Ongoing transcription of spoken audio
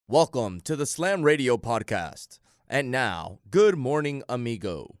Welcome to the Slam Radio podcast. And now, good morning,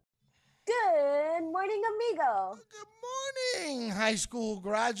 amigo. Good morning, amigo. Good morning, high school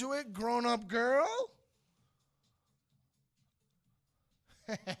graduate, grown-up girl.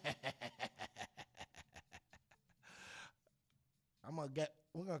 We're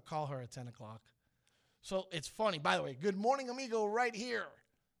gonna call her at 10 o'clock. So it's funny, by the way, good morning, amigo, right here.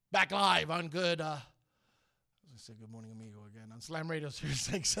 Back live on good, I was gonna say good morning, amigo again, on Slam Radio Series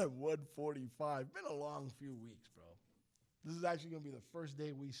 6 at 1:45. Been a long few weeks, bro. This is actually gonna be the first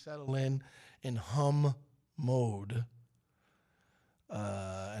day we settle in hum mode,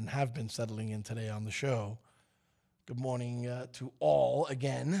 and have been settling in today on the show. Good morning to all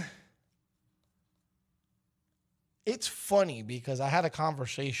again. It's funny because I had a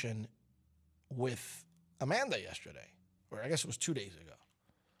conversation with Amanda yesterday, or I guess it was 2 days ago,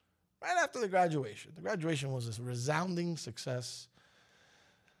 right after the graduation. The graduation was a resounding success.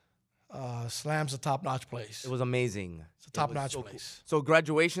 Slam's a top-notch place. It was amazing. It's a top-notch place. So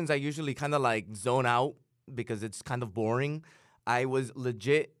graduations, I usually kind of like zone out because it's kind of boring. I was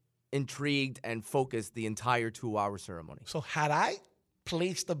legit intrigued and focused the entire 2-hour ceremony. So had I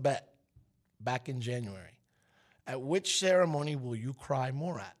placed a bet back in January, at which ceremony will you cry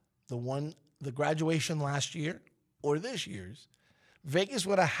more at? The graduation last year or this year's? Vegas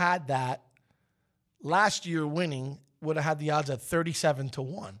would have had that last year winning, would have had the odds at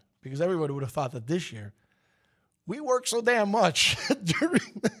 37-1 because everybody would have thought that this year we worked so damn much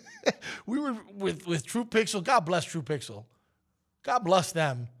we were with True Pixel. God bless True Pixel. God bless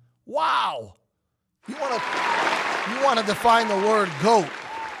them. Wow. You want to define the word GOAT.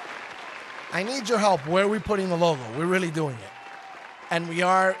 I need your help. Where are we putting the logo? We're really doing it. And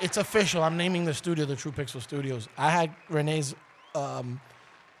it's official. I'm naming the studio the True Pixel Studios. I had Renee's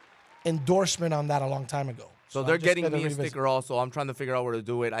endorsement on that a long time ago. So they're getting me a sticker also. I'm trying to figure out where to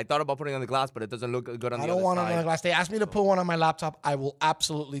do it. I thought about putting it on the glass, but it doesn't look good on the other side. I don't want it on the glass. They asked me to put one on my laptop. I will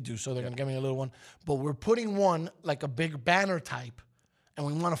absolutely do so. They're going to give me a little one. But we're putting one, like a big banner type, and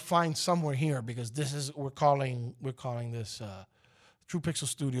we want to find somewhere here because we're calling this True Pixel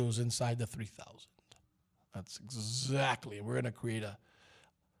Studios inside the 3000. That's exactly. We're going to create a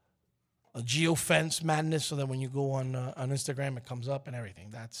geofence madness so that when you go on Instagram, it comes up and everything.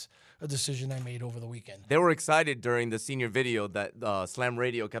 That's a decision I made over the weekend. They were excited during the senior video that Slam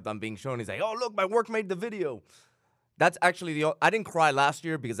Radio kept on being shown. He's like, oh, look, my work made the video. That's actually I didn't cry last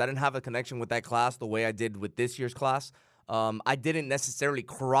year because I didn't have a connection with that class the way I did with this year's class. I didn't necessarily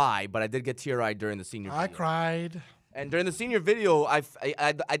cry, but I did get teary-eyed during the senior video. I cried. And during the senior video, I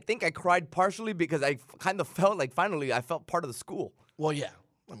think I cried partially because I kind of felt like finally I felt part of the school. Well, yeah.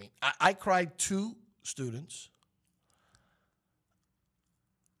 I mean, I cried 2 students.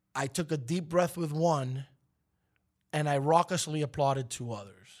 I took a deep breath with one, and I raucously applauded 2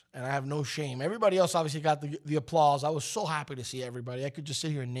 others. And I have no shame. Everybody else obviously got the applause. I was so happy to see everybody. I could just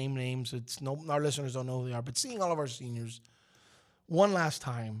sit here and name names. Our listeners don't know who they are. But seeing all of our seniors one last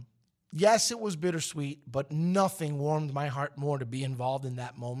time, yes, it was bittersweet, but nothing warmed my heart more to be involved in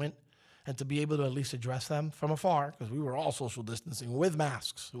that moment and to be able to at least address them from afar, because we were all social distancing with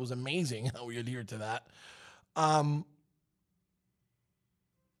masks. It was amazing how we adhered to that.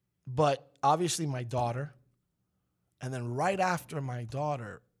 But obviously my daughter, and then right after my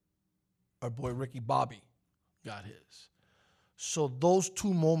daughter, our boy Ricky Bobby got his. So those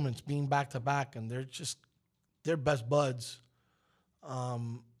 2 moments being back to back, and they're best buds,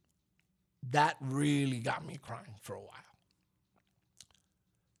 that really got me crying for a while.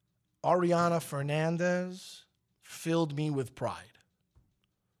 Ariana Fernandez filled me with pride.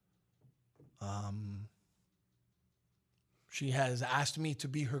 She has asked me to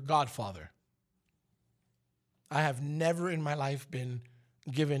be her godfather. I have never in my life been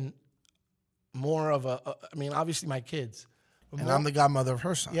given more of obviously my kids. And I'm the godmother of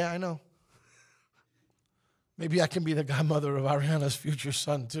her son. Yeah, I know. Maybe I can be the godmother of Ariana's future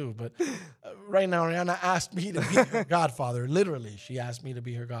son too. But right now, Ariana asked me to be her godfather. Literally, she asked me to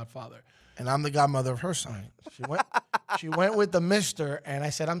be her godfather. And I'm the godmother of her son. She went with the mister, and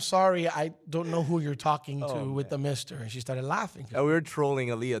I said, I'm sorry, I don't know who you're talking to with the mister. And she started laughing. And we were trolling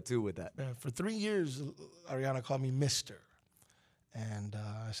Aaliyah too with that. For 3 years, Ariana called me mister. And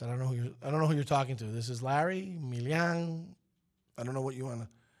I said, I don't know who you're talking to. This is Larry, Milian. I don't know what you want to.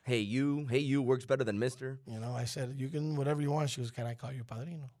 Hey you works better than Mister. You know, I said, you can, whatever you want. She goes, can I call you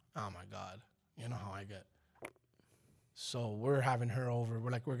Padrino? Oh, my God. You know how I get. So we're having her over.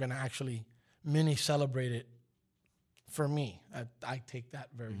 We're going to actually mini celebrate it for me. I take that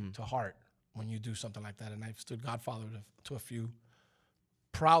very to heart when you do something like that. And I've stood godfather to a few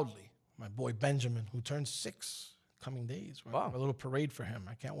proudly. My boy Benjamin, who turned 6 coming days. We're Wow. having a little parade for him.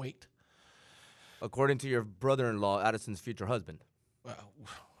 I can't wait. According to your brother-in-law, Addison's future husband. Well,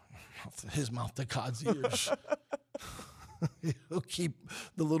 his mouth to God's ears. He'll keep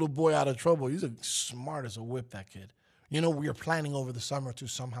the little boy out of trouble. He's as smart as a whip, that kid. You know, we are planning over the summer to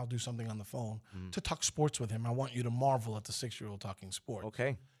somehow do something on the phone to talk sports with him. I want you to marvel at the 6-year-old talking sports.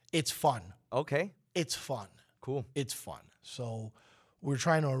 Okay. It's fun. Okay. It's fun. Cool. It's fun. So we're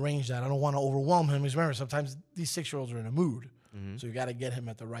trying to arrange that. I don't want to overwhelm him. Because remember, sometimes these 6-year-olds are in a mood. So you got to get him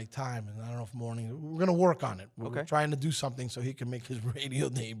at the right time. And I don't know if morning, we're going to work on it. We're trying to do something so he can make his radio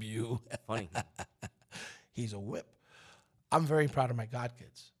debut. Funny. He's a whip. I'm very proud of my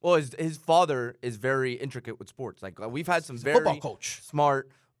godkids. Well, his father is very intricate with sports. Like we've had some very football coach. smart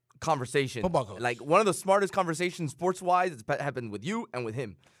conversations. Football coach. Like one of the smartest conversations sports-wise that's happened with you and with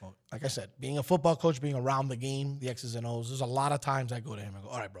him. Well, like I said, being a football coach, being around the game, the X's and O's, there's a lot of times I go to him and go,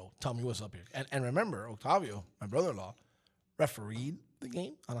 all right, bro, tell me what's up here. And remember, Octavio, my brother-in-law, refereed the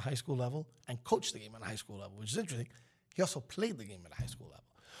game on a high school level and coached the game on a high school level, which is interesting. He also played the game at a high school level.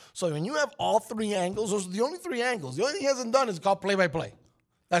 So when you have all three angles, those are the only three angles. The only thing he hasn't done is called play-by-play.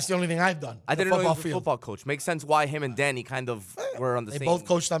 That's the only thing I've done. I didn't know he was a football coach. Makes sense why him and Danny kind of were on the They same. both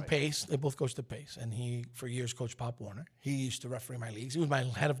coached on pace. They both coached at pace. And he, for years, coached Pop Warner. He used to referee my leagues. He was my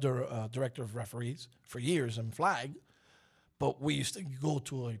head of director of referees for years in Flag. But we used to go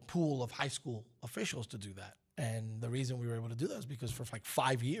to a pool of high school officials to do that. And the reason we were able to do that is because for like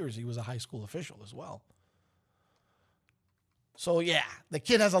 5 years, he was a high school official as well. So, yeah, the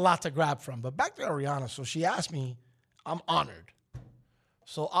kid has a lot to grab from. But back to Ariana. So she asked me, I'm honored.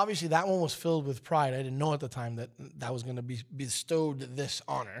 So obviously that one was filled with pride. I didn't know at the time that that was going to be bestowed this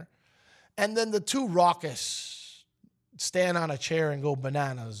honor. And then the two raucous stand on a chair and go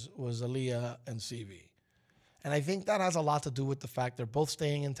bananas was Aaliyah and CV. And I think that has a lot to do with the fact they're both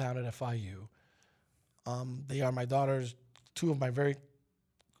staying in town at FIU. They are my daughter's, two of my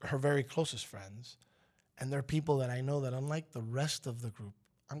her very closest friends. And they're people that I know that unlike the rest of the group,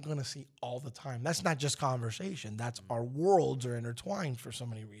 I'm going to see all the time. That's not just conversation. That's our worlds are intertwined for so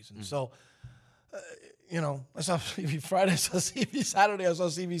many reasons. So, you know, I saw CV Friday, I saw CV Saturday, I saw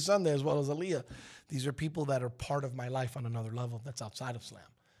CV Sunday, as well as Aaliyah. These are people that are part of my life on another level that's outside of Slam.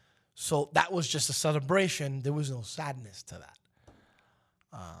 So that was just a celebration. There was no sadness to that.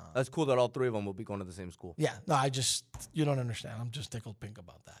 That's cool that all three of them will be going to the same school. Yeah, no, you don't understand. I'm just tickled pink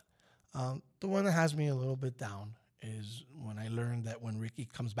about that. The one that has me a little bit down is when I learned that when Ricky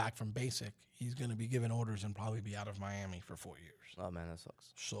comes back from basic, he's going to be given orders and probably be out of Miami for 4 years. Oh, man, that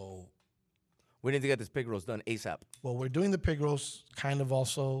sucks. So, We need to get this pig roast done ASAP. well, we're doing the pig roast kind of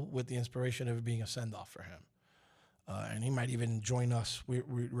also with the inspiration of it being a send-off for him. And he might even join us.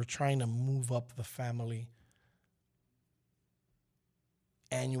 We're trying to move up the family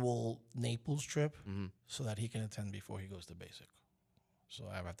annual Naples trip so that he can attend before he goes to basic. So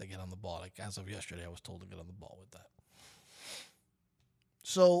I have to get on the ball. Like as of yesterday, I was told to get on the ball with that.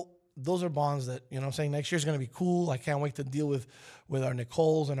 So those are bonds that, you know what I'm saying, next year's going to be cool. I can't wait to deal with our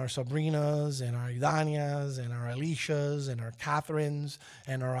Nicoles and our Sabrinas and our Idanias and our Alicias and our Catherines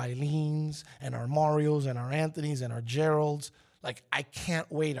and our Eileens and our Marios and our Anthonys and our Geralds. Like, I can't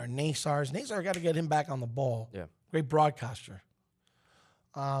wait. Our Nasars. Nasar, got to get him back on the ball. Yeah. Great broadcaster.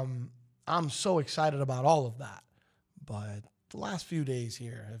 I'm so excited about all of that. But the last few days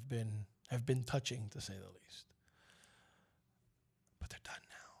here have been touching, to say the least. But they're done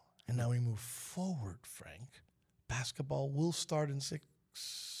now. And now we move forward, Frank. Basketball will start in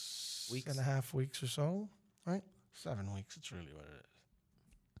 6.5 weeks or so, right? 7 weeks, it's really what it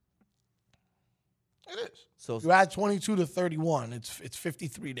is. It is. So You add 22 to 31, it's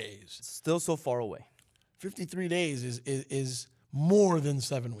 53 days. still so far away. 53 days is more than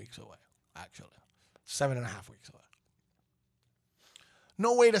 7 weeks away, actually. 7.5 weeks away.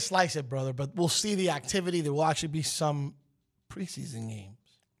 No way to slice it, brother, but we'll see the activity. There will actually be some preseason games.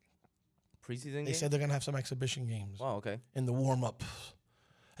 Preseason They game? said they're going to have some exhibition games Wow, okay. in the warm-up.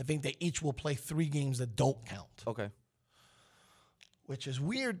 I think they each will play 3 games that don't count, Okay. which is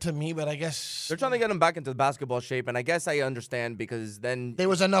weird to me, but I guess They're trying to get him back into the basketball shape, and I guess I understand because then there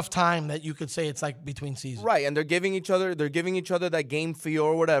was enough time that you could say it's like between seasons. right, and they're giving each other that game feel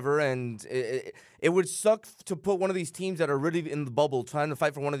or whatever, and it would suck to put one of these teams that are really in the bubble trying to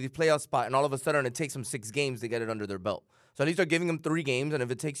fight for one of these playoff spots, and all of a sudden it takes them 6 games to get it under their belt. So at least they're giving them 3 games, and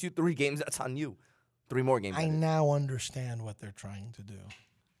if it takes you 3 games, that's on you. 3 more games. I now understand what they're trying to do.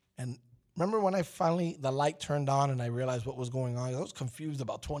 And remember when the light turned on and I realized what was going on? I was confused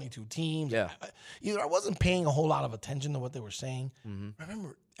about 22 teams. Yeah. Either I wasn't paying a whole lot of attention to what they were saying.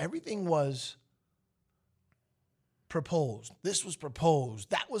 Remember, everything was proposed. This was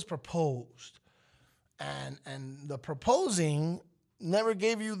proposed. That was proposed. And the proposing never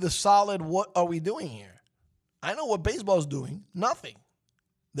gave you the solid, what are we doing here? I know what baseball's doing. Nothing.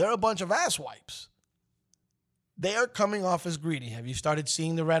 They're a bunch of ass wipes. They are coming off as greedy. Have you started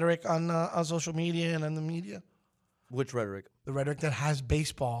seeing the rhetoric on social media and in the media? Which rhetoric? The rhetoric that has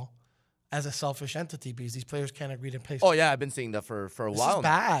baseball as a selfish entity because these players can't agree to play. Oh yeah, I've been seeing that for a this while. is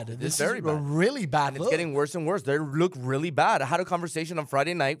bad. This very is bad. a really bad And it's look. getting worse and worse. They look really bad. I had a conversation on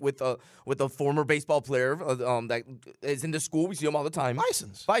Friday night with a former baseball player that is in the school. We see him all the time.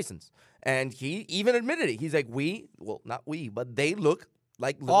 Bisons. And he even admitted it. He's like, not we, but they look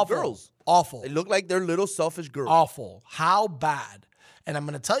like little Awful. girls. Awful. They look like they're little selfish girls. Awful. How bad? And I'm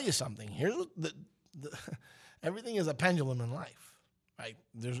going to tell you something. Here's what everything is a pendulum in life, right?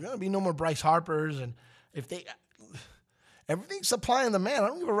 There's going to be no more Bryce Harpers, and everything's supply and demand. I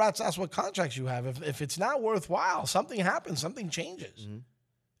don't give a rat's ass what contracts you have. If it's not worthwhile, something happens, something changes. Mm-hmm.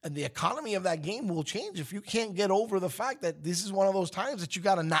 And the economy of that game will change if you can't get over the fact that this is one of those times that you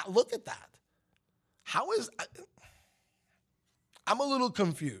got to not look at that. I'm a little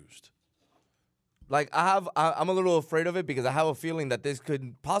confused. Like I'm a little afraid of it because I have a feeling that this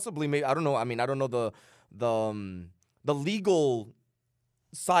could possibly I don't know. I mean, I don't know the legal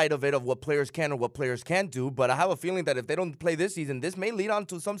side of it of what players can or what players can't do, but I have a feeling that if they don't play this season, this may lead on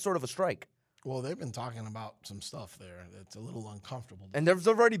to some sort of a strike. Well, they've been talking about some stuff there that's a little uncomfortable. And there's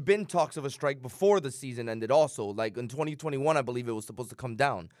already been talks of a strike before the season ended also. Like in 2021, I believe it was supposed to come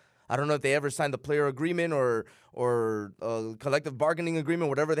down. I don't know if they ever signed the player agreement or collective bargaining agreement,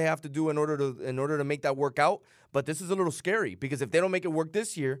 whatever they have to do in order to make that work out. But this is a little scary because if they don't make it work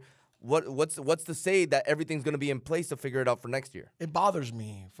this year, what's to say that everything's going to be in place to figure it out for next year? It bothers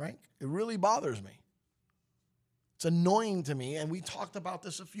me, Frank. It really bothers me. It's annoying to me, and we talked about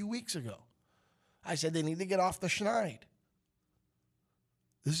this a few weeks ago. I said they need to get off the schneid.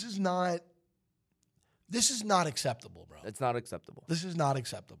 This is not acceptable, bro. It's not acceptable. This is not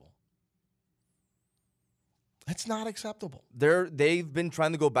acceptable. It's not acceptable. They've been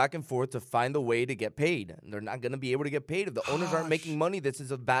trying to go back and forth to find a way to get paid. They're not going to be able to get paid. If the owners aren't making money, this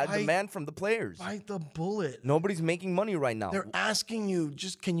is a bad demand from the players. Bite the bullet. Nobody's making money right now. They're asking you,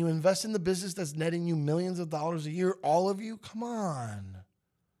 can you invest in the business that's netting you millions of dollars a year? All of you? Come on.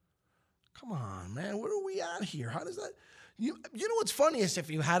 Come on, man. Where are we at here? How does that... You know what's funny is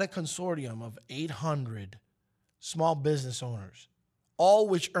if you had a consortium of 800 small business owners, all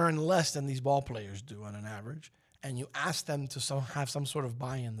which earn less than these ball players do on an average, and you ask them to have some sort of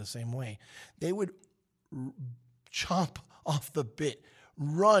buy-in the same way, they would chomp off the bit,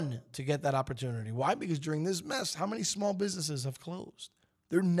 run to get that opportunity. Why? Because during this mess, how many small businesses have closed?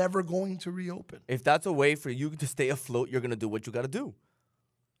 They're never going to reopen. If that's a way for you to stay afloat, you're going to do what you got to do.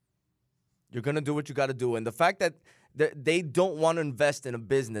 You're going to do what you got to do. And the fact that they don't want to invest in a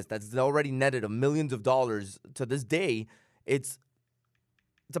business that's already netted millions of dollars to this day, it's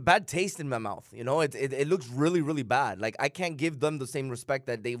a bad taste in my mouth. You know, it looks really, really bad. Like, I can't give them the same respect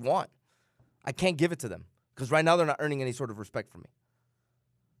that they want. I can't give it to them because right now they're not earning any sort of respect from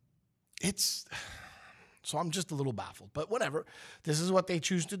me. So I'm just a little baffled. But whatever. This is what they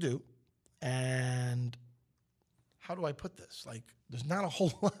choose to do. And how do I put this? Like, there's not a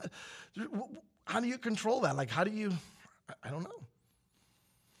whole lot. How do you control that? Like, how do you, I don't know.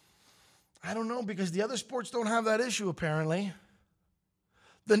 I don't know because the other sports don't have that issue apparently.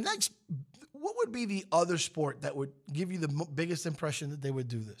 What would be the other sport that would give you the biggest impression that they would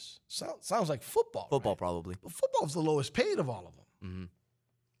do this? Sounds like football. Football, right? probably. But football's the lowest paid of all of them. Mm-hmm.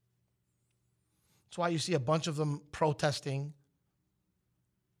 That's why you see a bunch of them protesting.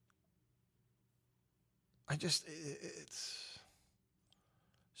 It's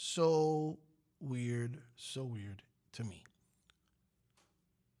so weird to me.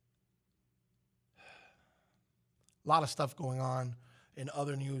 A lot of stuff going on in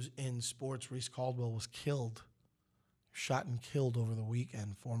other news in sports. Reese Caldwell was shot and killed over the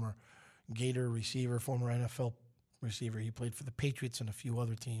weekend. Former Gator receiver, former NFL receiver. He played for the Patriots and a few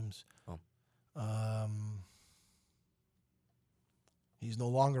other teams. Oh. He's no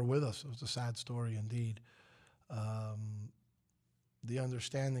longer with us. It was a sad story indeed. The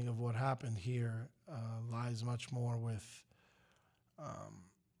understanding of what happened here lies much more with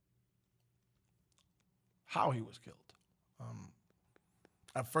how he was killed.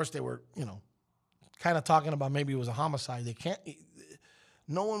 At first, they were, kind of talking about maybe it was a homicide.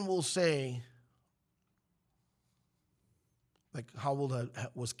 No one will say like how old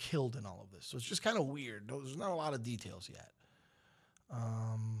was killed in all of this. So it's just kind of weird. There's not a lot of details yet.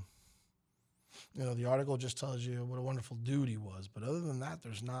 The article just tells you what a wonderful dude he was, but other than that,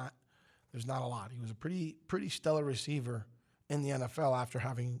 there's not a lot. He was a pretty stellar receiver in the NFL after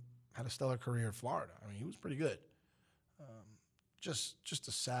having had a stellar career in Florida. I mean, he was pretty good. Just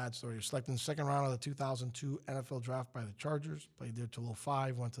a sad story. He was selected in the second round of the 2002 NFL draft by the Chargers. Played there till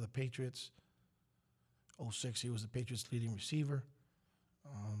 2005, went to the Patriots. 2006, he was the Patriots' leading receiver.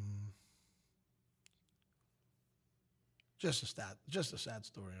 Just a sad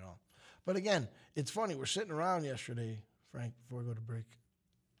story and all. But again, it's funny. We're sitting around yesterday, Frank, before we go to break.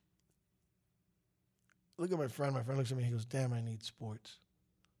 Look at my friend. My friend looks at me. He goes, "Damn, I need sports."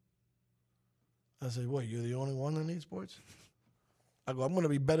 I said, "What, you're the only one that needs sports?" I go, "I'm going to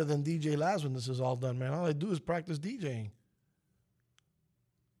be better than DJ Laz when this is all done, man. All I do is practice DJing.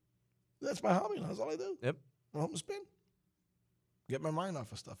 That's my hobby. That's all I do. Yep. I home spin. Get my mind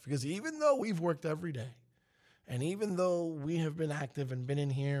off of stuff. Because even though we've worked every day, and even though we have been active and been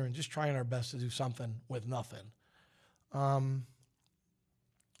in here and just trying our best to do something with nothing,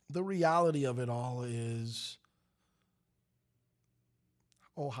 the reality of it all is,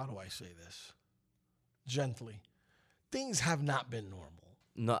 how do I say this? Gently. Things have not been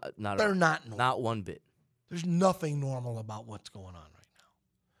normal. They're not normal. Not one bit. There's nothing normal about what's going on right now.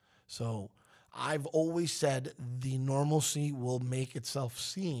 So I've always said the normalcy will make itself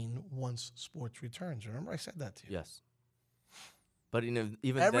seen once sports returns. Remember I said that to you? Yes. But even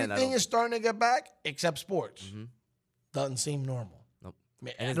everything is starting to get back except sports. Mm-hmm. Doesn't seem normal. Nope.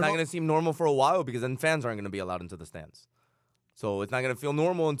 And it's not going to seem normal for a while because then fans aren't going to be allowed into the stands. So it's not going to feel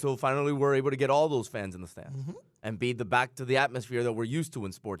normal until finally we're able to get all those fans in the stands and be back to the atmosphere that we're used to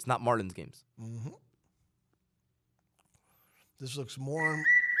in sports, not Marlins games. Mm-hmm. This looks more...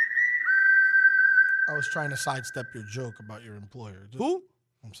 I was trying to sidestep your joke about your employer. Who?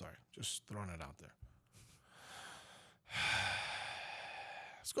 I'm sorry. Just throwing it out there.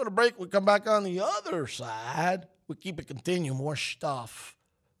 Let's go to break. We come back on the other side. We keep it continue. More stuff.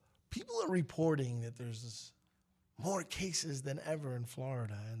 People are reporting that there's more cases than ever in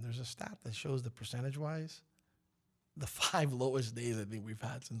Florida. And there's a stat that shows the percentage-wise. The 5 lowest days I think we've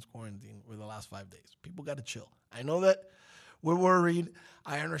had since quarantine were the last 5 days. People got to chill. I know that we're worried.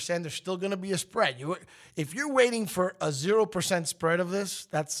 I understand there's still going to be a spread. If you're waiting for a 0% spread of this,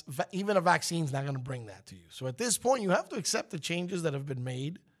 even a vaccine's not going to bring that to you. So at this point, you have to accept the changes that have been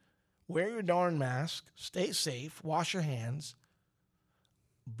made. Wear your darn mask. Stay safe. Wash your hands.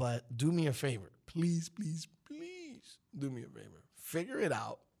 But do me a favor. Please, please, please do me a favor. Figure it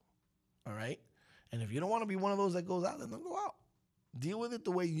out. All right? And if you don't want to be one of those that goes out, then don't go out. Deal with it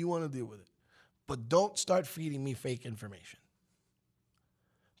the way you want to deal with it. But don't start feeding me fake information.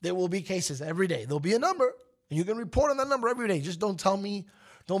 There will be cases every day. There'll be a number, and you can report on that number every day. Just don't tell me,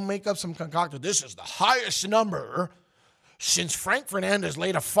 don't make up some concocted. This is the highest number since Frank Fernandez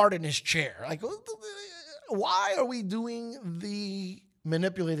laid a fart in his chair. Like, why are we doing the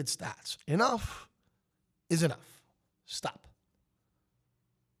manipulated stats? Enough is enough. Stop.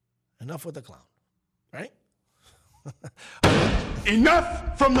 Enough with the clown, right?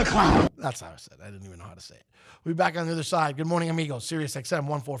 Enough from the clown. That's how I said it. I didn't even know how to say it. We'll be back on the other side. Good morning, amigos. Sirius XM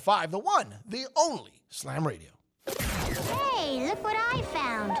 145, the one, the only Slam Radio. Hey, look what I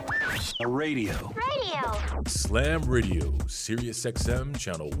found. A radio. Radio. Slam Radio, Sirius XM,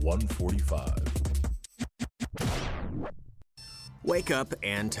 channel 145. Wake up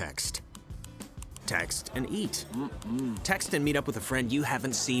and text. Text and eat. Text and meet up with a friend you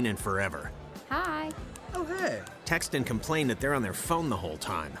haven't seen in forever. Hi. Oh, hey. Text and complain that they're on their phone the whole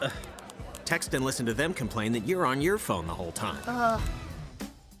time. Text and listen to them complain that you're on your phone the whole time.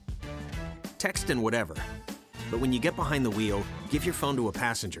 Text and whatever. But when you get behind the wheel, give your phone to a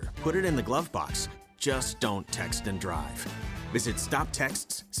passenger. Put it in the glove box. Just don't text and drive. Visit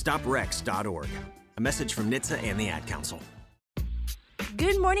StopTextsStopWrecks.org. A message from NHTSA and the Ad Council.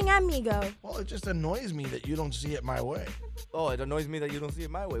 Good morning, amigo. Well, it just annoys me that you don't see it my way. Oh, it annoys me that you don't see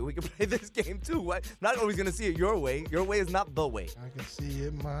it my way. We can play this game too. Why? Not always gonna see it your way. Your way is not the way. I can see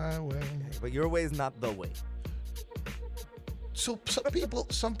it my way. But your way is not the way. So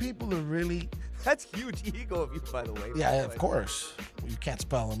some people are really... That's huge ego of you, by the way. Yeah, of course. You can't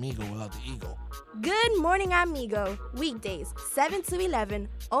spell amigo without the ego. Good morning, amigo. Weekdays, 7 to 11,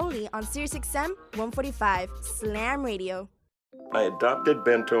 only on Sirius XM 145, Slam Radio. I adopted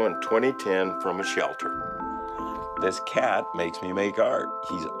Bento in 2010 from a shelter. This cat makes me make art.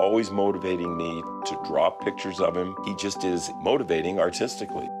 He's always motivating me to draw pictures of him. He just is motivating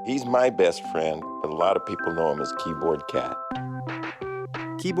artistically. He's my best friend, but a lot of people know him as Keyboard Cat.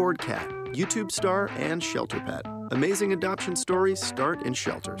 Keyboard Cat, YouTube star and shelter pet. Amazing adoption stories start in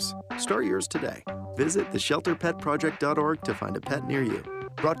shelters. Start yours today. Visit theshelterpetproject.org to find a pet near you.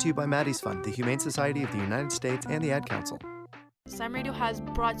 Brought to you by Maddie's Fund, the Humane Society of the United States, and the Ad Council. Slam Radio has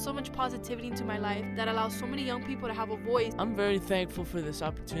brought so much positivity into my life that allows so many young people to have a voice. I'm very thankful for this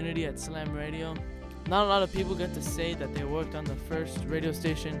opportunity at Slam Radio. Not a lot of people get to say that they worked on the first radio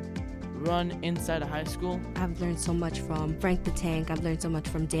station run inside a high school. I've learned so much from Frank the Tank. I've learned so much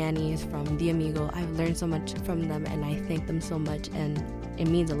from Danny, from The Amigo. I've learned so much from them, and I thank them so much, and it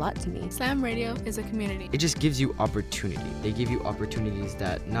means a lot to me. Slam Radio is a community. It just gives you opportunity. They give you opportunities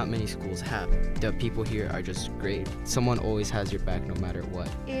that not many schools have. The people here are just great. Someone always has your back no matter what.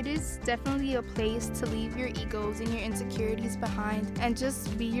 It is definitely a place to leave your egos and your insecurities behind and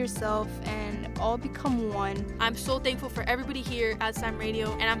just be yourself and all become one. I'm so thankful for everybody here at Slam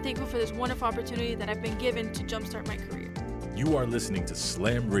Radio, and I'm thankful for this wonderful opportunity that I've been given to jumpstart my career. You are listening to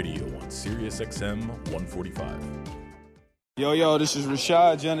Slam Radio on Sirius XM 145. Yo, this is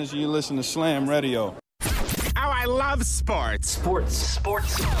Rashad Jennings, and you listen to Slam Radio. Oh, I love sports. Sports.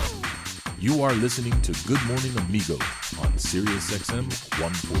 You are listening to Good Morning Amigo on Sirius XM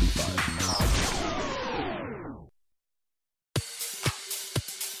 145.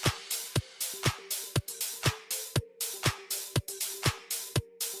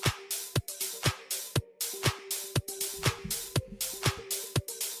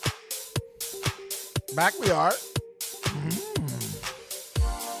 Back we are.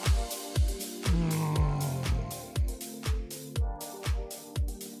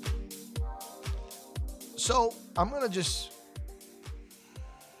 So I'm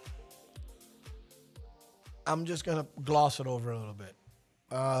just gonna gloss it over a little bit.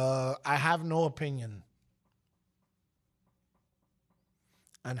 I have no opinion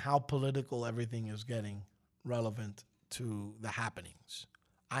on how political everything is getting relevant to the happenings.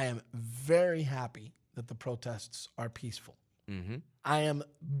 I am very happy that the protests are peaceful. Mm-hmm. I am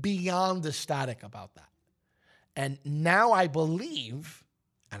beyond ecstatic about that. And now I believe,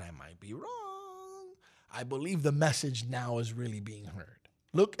 and I might be wrong, I believe the message now is really being heard.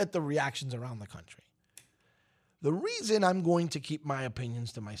 Look at the reactions around the country. The reason I'm going to keep my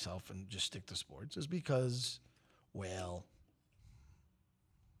opinions to myself and just stick to sports is because, well,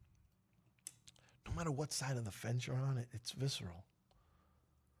 no matter what side of the fence you're on, it's visceral.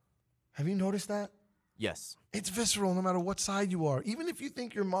 Have you noticed that? Yes. It's visceral no matter what side you are. Even if you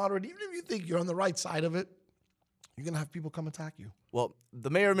think you're moderate, even if you think you're on the right side of it, you're going to have people come attack you. Well,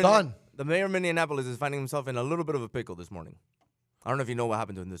 the mayor of Minneapolis is finding himself in a little bit of a pickle this morning. I don't know if you know what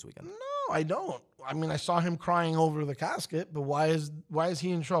happened to him this weekend. No, I don't. I mean, I saw him crying over the casket, but why is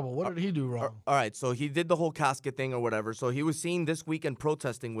he in trouble? What did he do wrong? All right, so he did the whole casket thing or whatever. So he was seen this weekend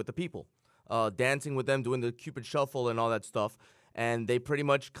protesting with the people, dancing with them, doing the Cupid shuffle and all that stuff. And they pretty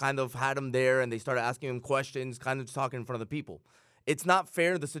much kind of had him there, and they started asking him questions, kind of talking in front of the people. It's not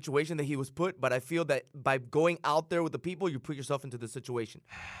fair, the situation that he was put, but I feel that by going out there with the people, you put yourself into the situation.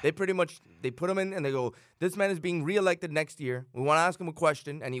 They put him in, and they go, this man is being reelected next year. We want to ask him a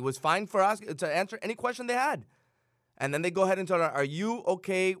question, and he was fine to answer any question they had. And then they go ahead and tell her, are you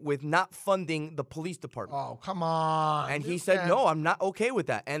okay with not funding the police department? Oh, come on. And he said, no, I'm not okay with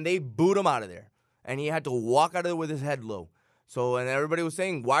that. And they booed him out of there. And he had to walk out of there with his head low. So, and everybody was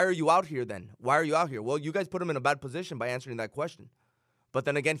saying, why are you out here then? Why are you out here? Well, you guys put him in a bad position by answering that question. But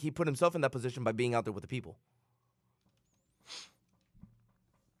then again, he put himself in that position by being out there with the people.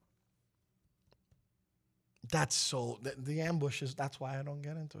 That's so, the ambushes, that's why I don't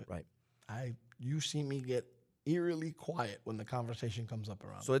get into it. Right. You see me get eerily quiet when the conversation comes up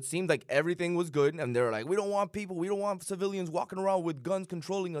around. So it seemed like everything was good, and they were like, we don't want civilians walking around with guns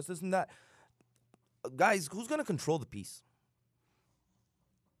controlling us, this and that. Guys, who's going to control the peace?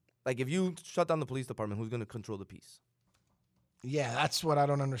 Like, if you shut down the police department, who's going to control the peace? Yeah, that's what I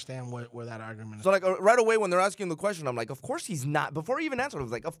don't understand where that argument is. So, like, right away when they're asking the question, I'm like, of course he's not. Before he even answered, I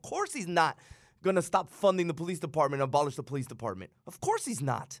was like, of course he's not going to stop funding the police department and abolish the police department. Of course he's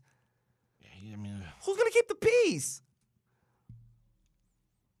not. Yeah, I mean, who's going to keep the peace?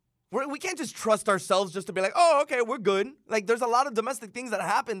 We can't just trust ourselves just to be like, oh, okay, we're good. Like, there's a lot of domestic things that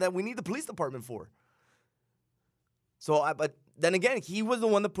happen that we need the police department for. So, but then again, he was the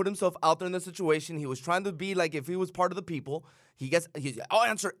one that put himself out there in the situation. He was trying to be like if he was part of the people. I'll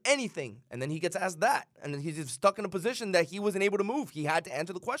answer anything. And then he gets asked that. And then he's just stuck in a position that he wasn't able to move. He had to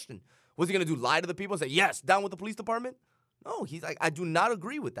answer the question. Was he going to lie to the people and say, yes, down with the police department? No, he's like, I do not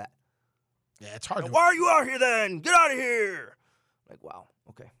agree with that. Yeah, it's hard. Why are you out here then? Get out of here. Like, wow,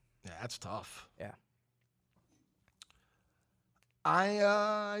 okay. Yeah, that's tough. Yeah.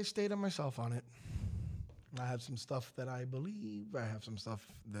 I stayed to myself on it. I have some stuff that I believe. I have some stuff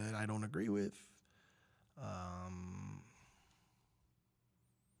that I don't agree with. I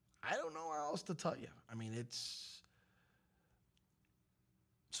don't know how else to tell you. I mean,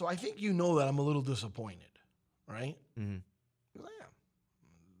 so I think you know that I'm a little disappointed, right? Mm-hmm. Because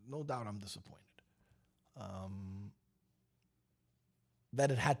no doubt I'm disappointed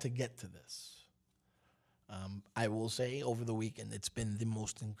that it had to get to this. I will say over the weekend, it's been the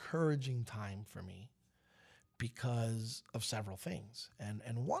most encouraging time for me because of several things.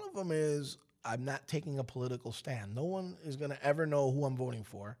 And one of them is I'm not taking a political stand. No one is going to ever know who I'm voting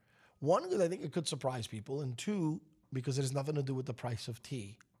for. One, because I think it could surprise people. And two, because it has nothing to do with the price of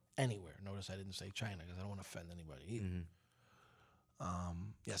tea anywhere. Notice I didn't say China because I don't want to offend anybody either.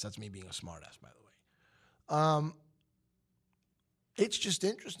 Yes, that's me being a smartass, by the way. It's just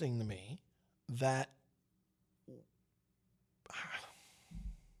interesting to me that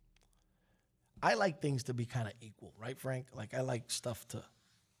I like things to be kind of equal, right, Frank? Like I like stuff to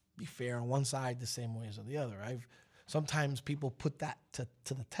be fair on one side the same way as on the other. Sometimes people put that to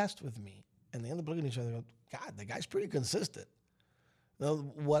the test with me, and they end up looking at each other and go, God, the guy's pretty consistent. Now,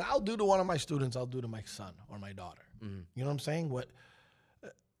 what I'll do to one of my students, I'll do to my son or my daughter. You know what I'm saying?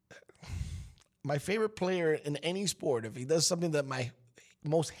 My favorite player in any sport, if he does something that my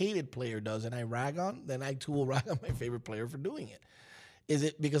most hated player does and I rag on, then I too will rag on my favorite player for doing it. Is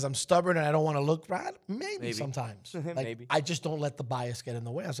it because I'm stubborn and I don't want to look bad? Maybe. Sometimes. Like, Maybe. I just don't let the bias get in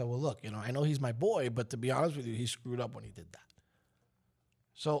the way. I said, well, look, I know he's my boy, but to be honest with you, he screwed up when he did that.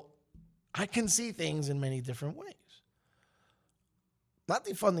 So I can see things in many different ways. Not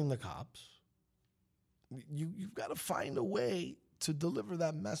defunding the cops. You've got to find a way to deliver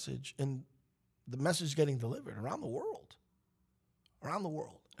that message, and the message getting delivered around the world. Around the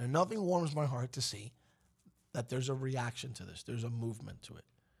world. And nothing warms my heart to see that there's a reaction to this. There's a movement to it.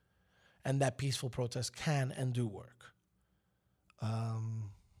 And that peaceful protest can and do work.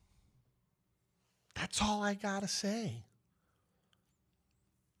 That's all I got to say.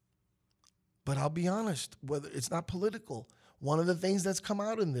 But I'll be honest, whether it's not political, one of the things that's come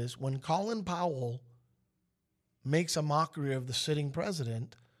out in this, when Colin Powell makes a mockery of the sitting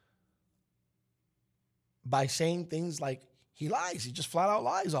president by saying things like he lies, he just flat out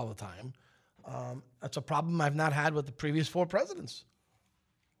lies all the time. That's a problem I've not had with the previous 4 presidents.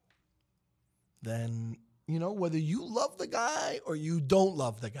 Then, whether you love the guy or you don't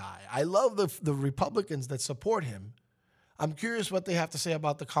love the guy, I love the Republicans that support him. I'm curious what they have to say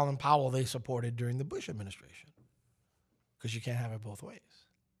about the Colin Powell they supported during the Bush administration, because you can't have it both ways.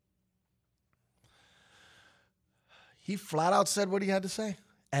 He flat out said what he had to say,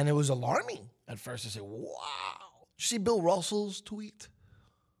 and it was alarming at first. I said, wow. Did you see Bill Russell's tweet?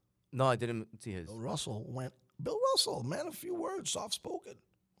 No, I didn't see his. Bill Russell, man, a few words, soft-spoken,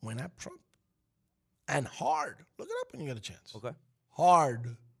 went at Trump. And hard. Look it up when you get a chance. Okay.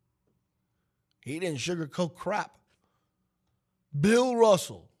 Hard. He didn't sugarcoat crap. Bill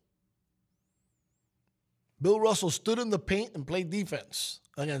Russell stood in the paint and played defense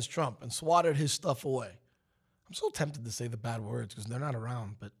against Trump and swatted his stuff away. I'm so tempted to say the bad words because they're not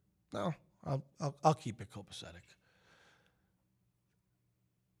around, but no, I'll keep it copacetic.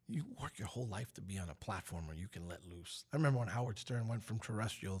 You work your whole life to be on a platform where you can let loose. I remember when Howard Stern went from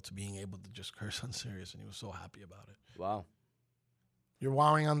terrestrial to being able to just curse on Sirius, and he was so happy about it. Wow. You're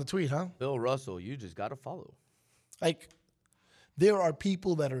wowing on the tweet, huh? Bill Russell, you just got to follow. Like, there are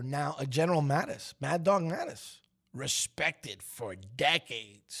people that are now, General Mattis, Mad Dog Mattis, respected for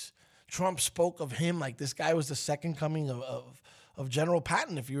decades. Trump spoke of him like this guy was the second coming of General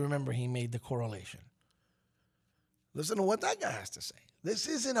Patton, if you remember he made the correlation. Listen to what that guy has to say. This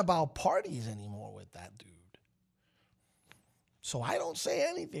isn't about parties anymore with that dude. So I don't say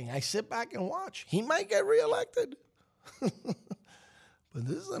anything. I sit back and watch. He might get reelected. But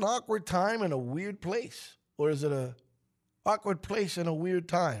this is an awkward time in a weird place. Or is it an awkward place in a weird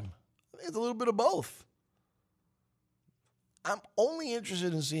time? It's a little bit of both. I'm only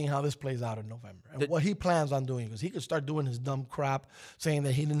interested in seeing how this plays out in November and what he plans on doing, because he could start doing his dumb crap, saying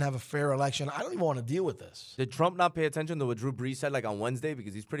that he didn't have a fair election. I don't even want to deal with this. Did Trump not pay attention to what Drew Brees said on Wednesday?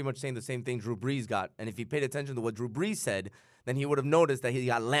 Because he's pretty much saying the same thing Drew Brees got. And if he paid attention to what Drew Brees said, then he would have noticed that he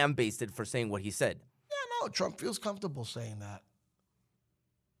got lambasted for saying what he said. Yeah, no, Trump feels comfortable saying that.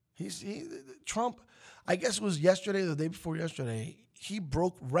 Trump, I guess it was yesterday, the day before yesterday, he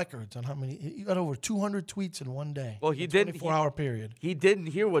broke records on how many. He got over 200 tweets in one day. Well, he did. 24-hour period. He didn't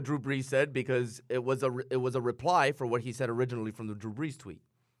hear what Drew Brees said because it was a reply for what he said originally from the Drew Brees tweet.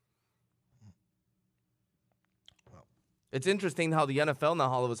 Well, it's interesting how the NFL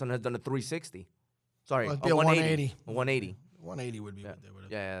now all of a sudden has done a 360. Sorry, a 180. 180. 180 would be what they would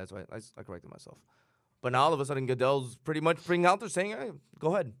have. Yeah, that's right. I corrected myself. But now all of a sudden Goodell's pretty much bringing out there saying, hey,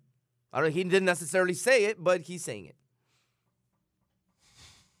 go ahead. He didn't necessarily say it, but he's saying it.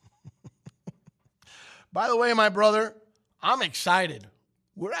 By the way, my brother, I'm excited.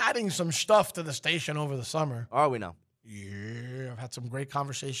 We're adding some stuff to the station over the summer. Are we now? Yeah. I've had some great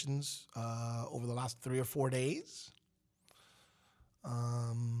conversations over the last 3 or 4 days.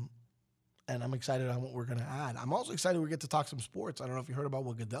 And I'm excited on what we're going to add. I'm also excited we get to talk some sports. I don't know if you heard about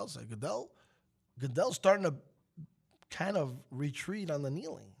what Goodell said. Goodell's starting to kind of retreat on the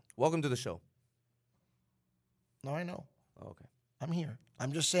kneeling. Welcome to the show. No, I know. Oh, okay. I'm here.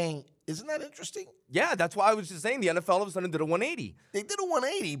 I'm just saying, isn't that interesting? Yeah, that's why I was just saying the NFL all of a sudden did a 180. They did a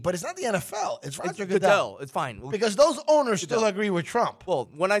 180, but it's not the NFL. It's Roger Goodell. It's fine. Because those owners still agree with Trump. Well,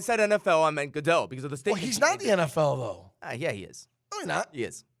 when I said NFL, I meant Goodell because of the statement. Well, he's not the NFL, though. Yeah, he is. No, he's not. He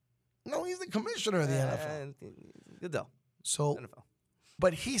is. No, he's the commissioner of the NFL. Goodell. So, NFL.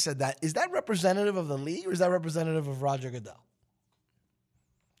 But he said that. Is that representative of the league or is that representative of Roger Goodell?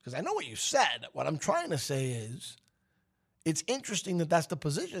 Because I know what you said. What I'm trying to say is it's interesting that that's the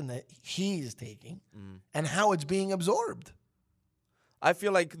position that he is taking and how it's being absorbed. I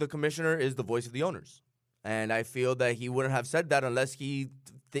feel like the commissioner is the voice of the owners. And I feel that he wouldn't have said that unless he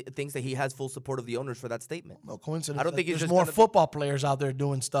thinks that he has full support of the owners for that statement. No coincidence. I don't think there's more football players out there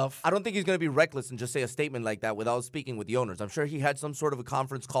doing stuff. I don't think he's going to be reckless and just say a statement like that without speaking with the owners. I'm sure he had some sort of a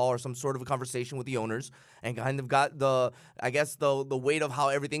conference call or some sort of a conversation with the owners and kind of got the weight of how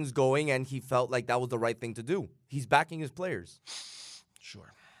everything's going, and he felt like that was the right thing to do. He's backing his players.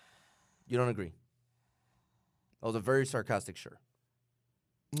 Sure. You don't agree? That was a very sarcastic sure.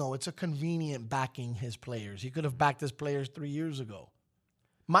 No, it's a convenient backing his players. He could have backed his players 3 years ago.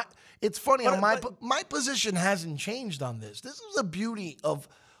 It's funny, my position hasn't changed on this. This is the beauty of,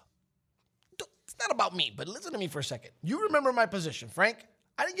 it's not about me, but listen to me for a second. You remember my position, Frank?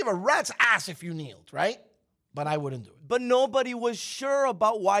 I didn't give a rat's ass if you kneeled, right? But I wouldn't do it. But nobody was sure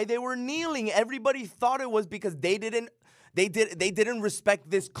about why they were kneeling. Everybody thought it was because they didn't respect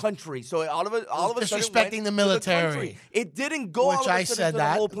this country. So all of a sudden, disrespecting the military. It didn't go. Which all of a I sudden said to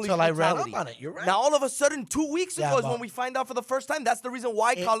that the whole police until I read brutality. up on it. You're right. Now all of a sudden, 2 weeks ago is when we find out for the first time. That's the reason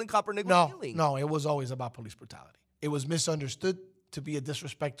why Colin Kaepernick was kneeling. No, it was always about police brutality. It was misunderstood to be a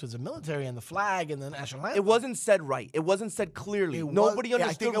disrespect to the military and the flag and the national anthem. It wasn't said right. It wasn't said clearly. Nobody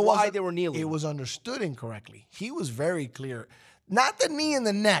understood why they were kneeling. It was understood incorrectly. He was very clear. Not the knee in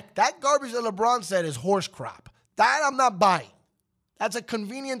the neck. That garbage that LeBron said is horse crap. That I'm not buying. That's a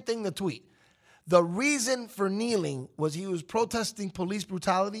convenient thing to tweet. The reason for kneeling was he was protesting police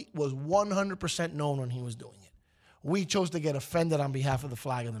brutality was 100% known when he was doing it. We chose to get offended on behalf of the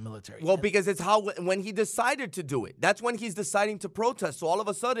flag and the military. Well, because it's when he decided to do it. That's when he's deciding to protest. So all of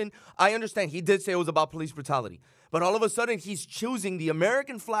a sudden, I understand he did say it was about police brutality. But all of a sudden, he's choosing the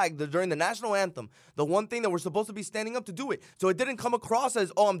American flag during the national anthem, the one thing that we're supposed to be standing up to do it. So it didn't come across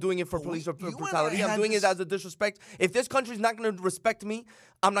as, I'm doing it for police brutality. I'm doing it as a disrespect. If this country's not going to respect me,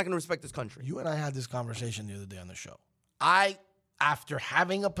 I'm not going to respect this country. You and I had this conversation the other day on the show. I, after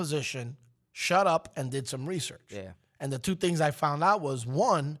having a position, shut up and did some research. Yeah. And the two things I found out was,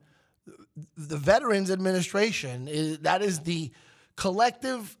 one, the Veterans Administration, that is the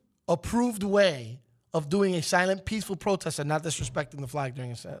collective approved way of doing a silent, peaceful protest and not disrespecting the flag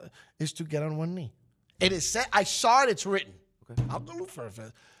during is to get on one knee. It is said. I saw it. It's written. Okay. I'll go look for it.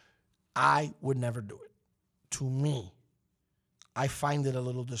 I would never do it. To me, I find it a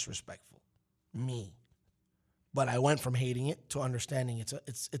little disrespectful. Me. But I went from hating it to understanding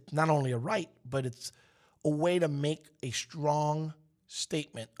it's not only a right, but it's a way to make a strong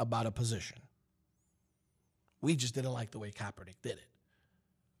statement about a position. We just didn't like the way Kaepernick did it.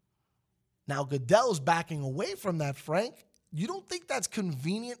 Now, Goodell's backing away from that, Frank. You don't think that's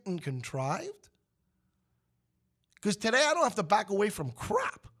convenient and contrived? Because today I don't have to back away from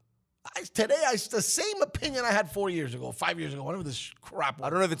crap. Today, it's the same opinion I had 4 years ago, 5 years ago, whatever this crap was. I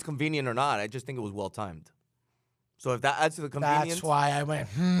don't know if it's convenient or not. I just think it was well-timed. So if that adds to the convenience... That's why I went,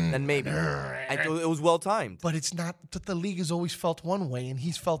 then maybe. I thought it was well-timed. But it's not that the league has always felt one way and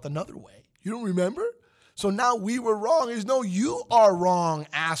he's felt another way. You don't remember? So now we were wrong. There's no you are wrong,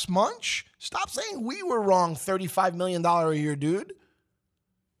 ass munch. Stop saying we were wrong, $35 million a year, dude.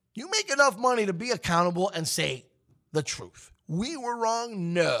 You make enough money to be accountable and say the truth. We were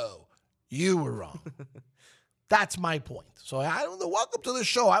wrong? No. You were wrong. That's my point. So welcome to the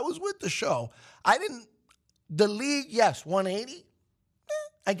show. I was with the show. The league, yes, 180.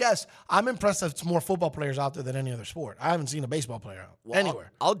 I guess I'm impressed that it's more football players out there than any other sport. I haven't seen a baseball player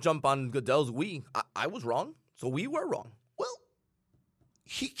anywhere. I'll jump on Goodell's we. I was wrong, so we were wrong. Well,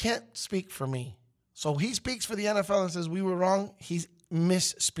 he can't speak for me. So he speaks for the NFL and says we were wrong. He's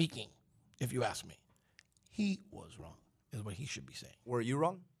misspeaking, if you ask me. He was wrong, is what he should be saying. Were you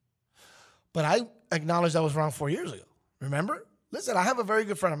wrong? But I acknowledged I was wrong 4 years ago. Remember? Listen, I have a very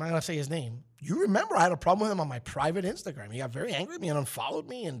good friend. I'm not going to say his name. You remember I had a problem with him on my private Instagram. He got very angry at me and unfollowed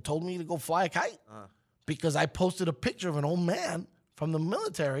me and told me to go fly a kite. because I posted a picture of an old man from the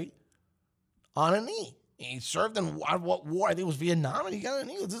military on a knee. He served in what war? I think it was Vietnam, and he got a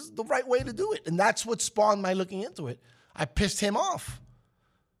knee. This is the right way to do it. And that's what spawned my looking into it. I pissed him off.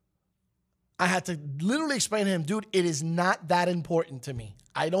 I had to literally explain to him, dude, it is not that important to me.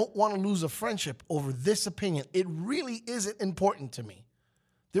 I don't want to lose a friendship over this opinion. It really isn't important to me.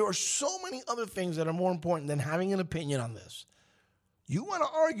 There are so many other things that are more important than having an opinion on this. You want to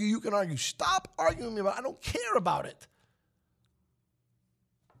argue, you can argue. Stop arguing me about it. I don't care about it.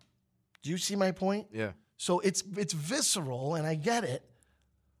 Do you see my point? Yeah. So it's visceral, and I get it.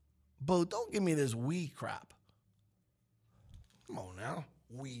 But don't give me this we crap. Come on now.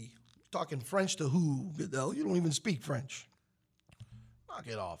 We. Talking French to who, Goodell? You don't even speak French. Knock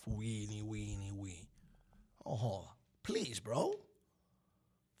it off. Weenie. Oh, please, bro.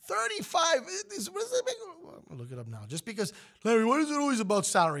 35. What does it make? I'll look it up now. Just because, Larry, what is it always about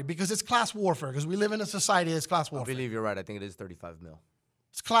salary? Because it's class warfare. Because we live in a society that's class warfare. I believe you're right. I think it is 35 mil.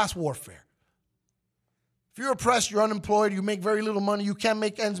 It's class warfare. If you're oppressed, you're unemployed, you make very little money, you can't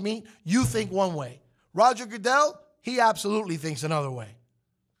make ends meet, you think one way. Roger Goodell, he absolutely thinks another way.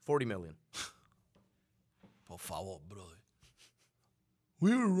 40 million. Por favor, brother.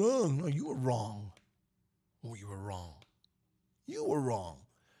 We were wrong. No, you were wrong. Oh, you were wrong. You were wrong.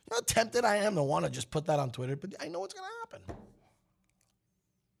 You know how tempted I am to want to just put that on Twitter, but I know what's going to happen.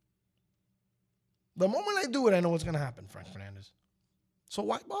 The moment I do it, I know what's going to happen, Frank Fernandez. So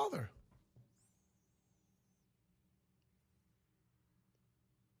why bother?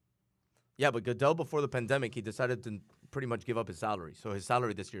 Yeah, but Goodell, before the pandemic, he decided to pretty much give up his salary. So his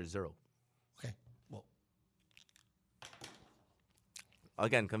salary this year is 0. Okay, well.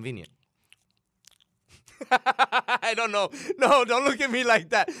 Again, convenient. I don't know. No, don't look at me like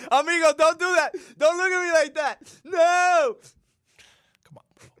that. Amigo, don't do that. Don't look at me like that. No. Come on,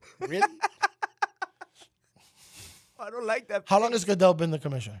 bro. Really? I don't like that. How long has Goodell been the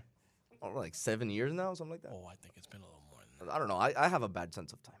commissioner? Oh, like 7 years now, something like that. Oh, I think it's been a little more than that. I don't know. I have a bad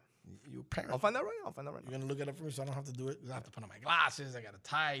sense of time. You parent. I'll find that right now. You're going to look it up for me so I don't have to do it? I have to put on my glasses. I got to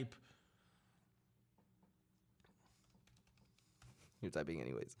type. You're typing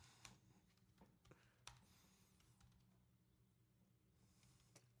anyways.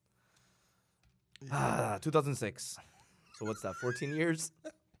 2006. So what's that, 14 years?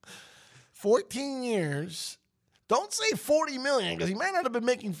 14 years. Don't say 40 million because he might not have been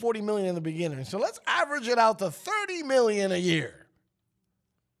making 40 million in the beginning. So let's average it out to 30 million a year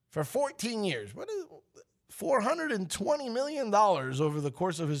for 14 years. What is $420 million over the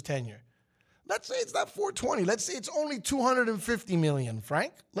course of his tenure? Let's say it's not 420. Let's say it's only 250 million,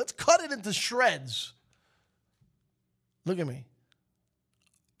 Frank. Let's cut it into shreds. Look at me.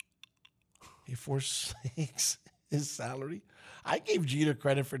 He forsakes his salary. I gave Jeter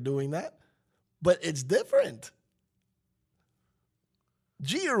credit for doing that, but it's different.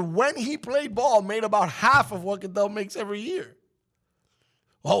 Jeter, when he played ball, made about half of what Goodell makes every year.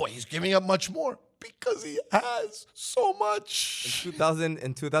 Oh, he's giving up much more because he has so much.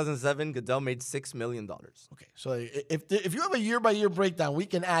 In 2007, Goodell made $6 million. Okay, so if you have a year-by-year breakdown, we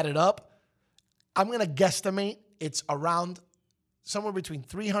can add it up. I'm going to guesstimate it's around somewhere between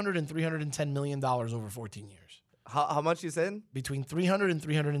 $300 and $310 million over 14 years. How much you said? Between 300 and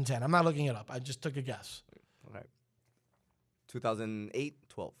 310. I'm not looking it up. I just took a guess. Okay. 2008,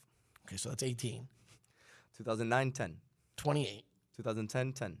 12. Okay, so that's 18. 2009, 10. 28.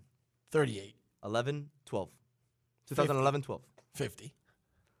 2010, 10. 38. 11, 12. 2011, 12. 50.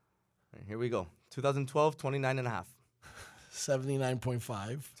 All right, here we go. 2012, 29.5.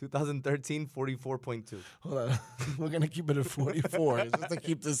 79.5. 2013, 44.2. Hold on. We're going to keep it at 44 just to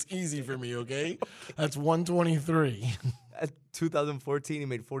keep this easy for me, okay? That's 123. At 2014, he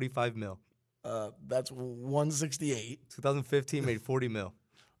made 45 mil. That's 168. 2015, made 40 mil.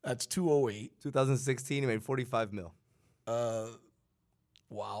 That's 208. 2016, he made 45 mil.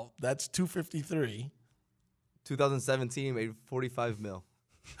 Wow, that's 253. 2017, he made 45 mil.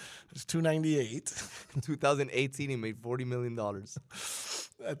 It's 298. 2018, he made $40 million.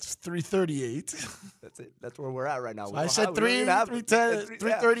 That's 338. That's it. That's where we're at right now. So I said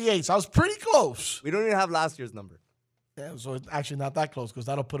 338. So I was pretty close. We don't even have last year's number. Yeah, so it's actually not that close because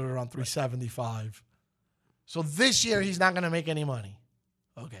that'll put it around 375. So this year he's not going to make any money.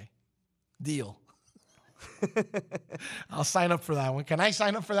 Okay, deal. I'll sign up for that one. Can I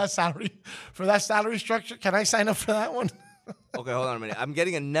sign up for that salary structure? Can I sign up for that one? Okay, hold on a minute. I'm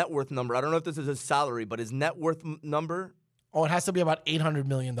getting a net worth number. I don't know if this is his salary, but his net worth number. Oh, it has to be about $800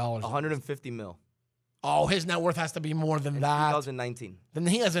 million. 150 mil. Oh, his net worth has to be more than that. 2019. Then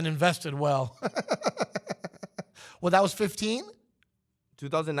he hasn't invested well. Well, that was 15?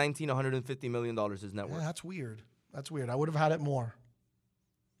 2019, $150 million his net Yeah, worth. that's weird. That's weird. I would have had it more.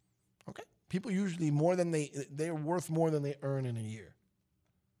 Okay. People usually they're worth more than they earn in a year.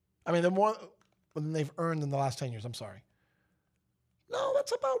 I mean, they're more than they've earned in the last 10 years. I'm sorry. No,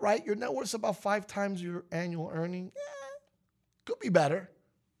 that's about right. Your net worth's about 5 times your annual earning. Could be better.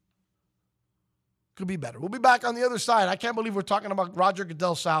 Could be better. We'll be back on the other side. I can't believe we're talking about Roger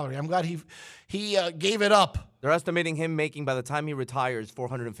Goodell's salary. I'm glad he gave it up. They're estimating him making, by the time he retires,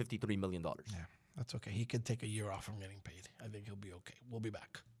 $453 million. Yeah, that's okay. He could take a year off from getting paid. I think he'll be okay. We'll be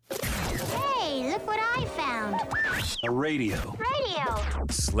back. Hey, look what I found. A radio. Radio.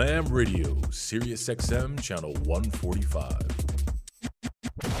 Slam Radio, Sirius XM, channel 145.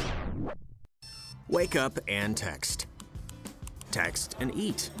 Wake up and text. Text and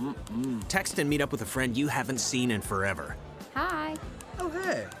eat. Text and meet up with a friend you haven't seen in forever. Hi. Oh,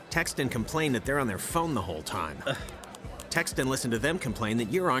 hey. Text and complain that they're on their phone the whole time. Text and listen to them complain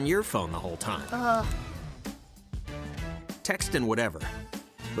that you're on your phone the whole time. Text and whatever.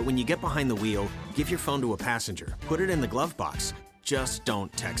 But when you get behind the wheel, give your phone to a passenger. Put it in the glove box. Just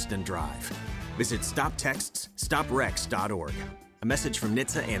don't text and drive. Visit StopTextsStopWrecks.org. A message from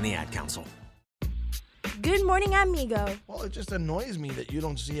NHTSA and the Ad Council. Good morning, amigo. Well, it just annoys me that you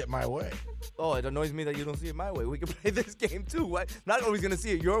don't see it my way. Oh, it annoys me that you don't see it my way. We can play this game too. What? Not always going to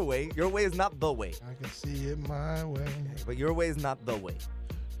see it your way. Your way is not the way. I can see it my way. But your way is not the way.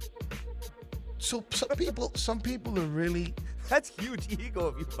 So some people are really... That's huge ego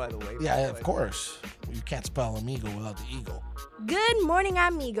of you, by the way. Yeah, of course. You can't spell amigo without the ego. Good morning,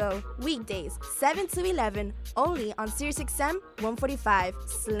 amigo. Weekdays, 7 to 11, only on SiriusXM 145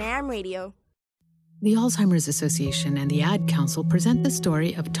 Slam Radio. The Alzheimer's Association and the Ad Council present the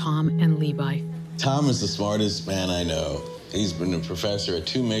story of Tom and Levi. Tom is the smartest man I know. He's been a professor at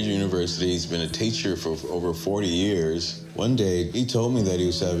 2 major universities, been a teacher for over 40 years. One day, he told me that he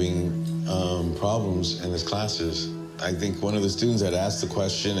was having problems in his classes. I think one of the students had asked the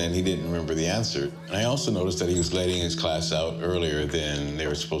question and he didn't remember the answer. And I also noticed that he was letting his class out earlier than they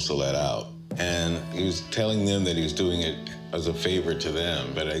were supposed to let out. And he was telling them that he was doing it as a favor to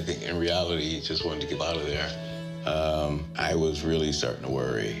them, but I think in reality, he just wanted to get out of there. I was really starting to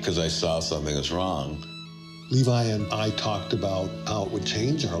worry because I saw something was wrong. Levi and I talked about how it would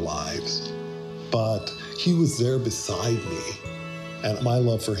change our lives, but he was there beside me, and my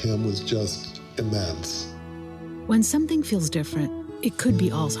love for him was just immense. When something feels different, it could be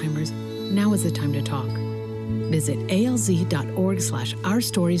Alzheimer's. Now is the time to talk. Visit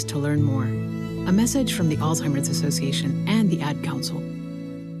alz.org/ourstories to learn more. A message from the Alzheimer's Association and the Ad Council.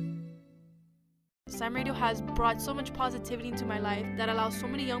 Slam Radio has brought so much positivity into my life that allows so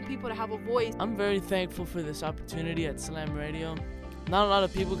many young people to have a voice. I'm very thankful for this opportunity at Slam Radio. Not a lot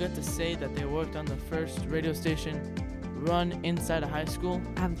of people get to say that they worked on the first radio station run inside a high school.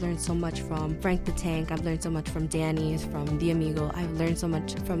 I've learned so much from Frank the Tank. I've learned so much from Danny's, from The Amigo. I've learned so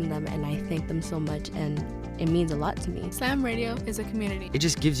much from them, and I thank them so much, and it means a lot to me. Slam Radio is a community. It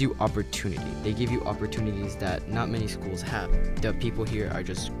just gives you opportunity. They give you opportunities that not many schools have. The people here are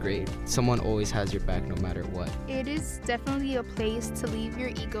just great. Someone always has your back no matter what. It is definitely a place to leave your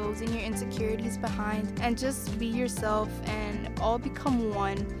egos and your insecurities behind and just be yourself and all become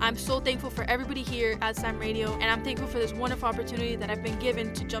one. I'm so thankful for everybody here at Slam Radio, and I'm thankful for this wonderful opportunity that I've been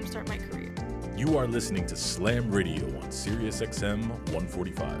given to jumpstart my career. You are listening to Slam Radio on Sirius XM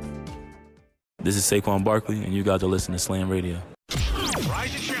 145. This is Saquon Barkley, and you got to listen to Slam Radio.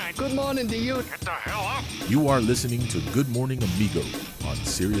 Rise and shine. Good morning to you. Get the hell up. You are listening to Good Morning Amigo on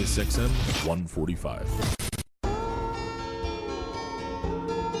Sirius XM 145.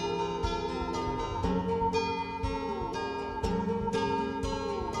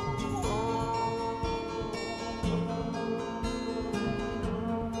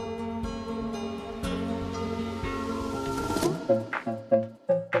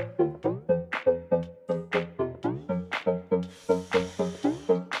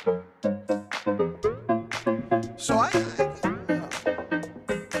 So I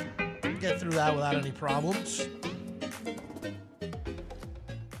get through that without any problems.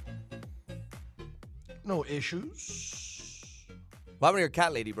 No issues. What happened to your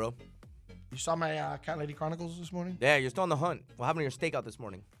cat lady, bro? You saw my Cat Lady Chronicles this morning? Yeah, you're still on the hunt. What happened to your stakeout this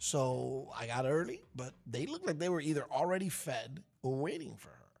morning? So I got early, but they looked like they were either already fed or waiting for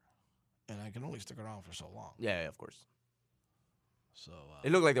her. And I can only stick around for so long. Yeah, of course. So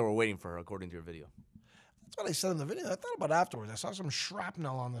it looked like they were waiting for her, according to your video. That's what I said in the video. I thought about it afterwards. I saw some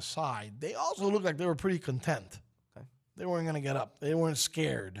shrapnel on the side. They also looked like they were pretty content. Okay. They weren't going to get up. They weren't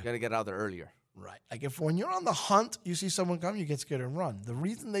scared. You got to get out there earlier. Right. Like when you're on the hunt, you see someone come, you get scared and run. The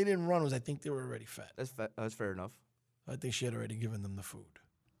reason they didn't run was I think they were already fed. That's fair enough. I think she had already given them the food,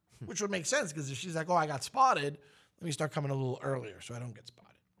 which would make sense because if she's like, oh, I got spotted, let me start coming a little earlier so I don't get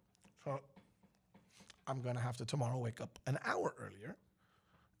spotted. So I'm going to have to tomorrow wake up an hour earlier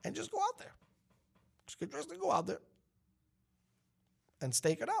and just go out there. Just get dressed and go out there and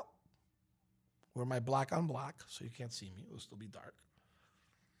stake it out. Wear my black on black so you can't see me. It'll still be dark.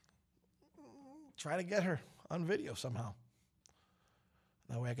 Try to get her on video somehow.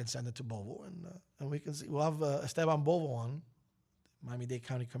 That way I can send it to Bovo and we can see. We'll have Esteban Bovo on, Miami-Dade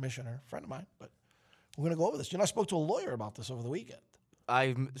County Commissioner, friend of mine. But we're going to go over this. You know, I spoke to a lawyer about this over the weekend.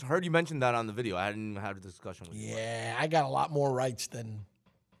 I heard you mention that on the video. I hadn't had a discussion with you. Yeah, I got a lot more rights than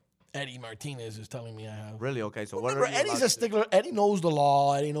Eddie Martinez is telling me I have. Really? Okay, so Remember, Eddie's a stickler. Eddie knows the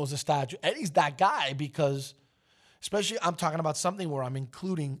law. Eddie knows the statute. Eddie's that guy because, especially I'm talking about something where I'm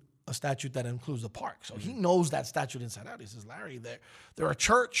including a statute that includes the park. So he knows that statute inside out. He says, Larry, they're a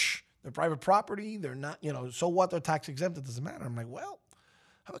church. They're private property. They're not, so what? They're tax exempt. It doesn't matter. I'm like, well,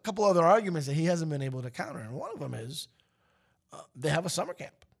 I have a couple other arguments that he hasn't been able to counter. And one of them is they have a summer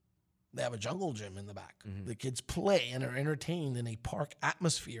camp. They have a jungle gym in the back. Mm-hmm. The kids play and are entertained in a park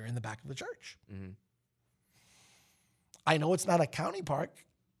atmosphere in the back of the church. Mm-hmm. I know it's not a county park,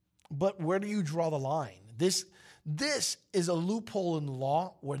 but where do you draw the line? This is a loophole in the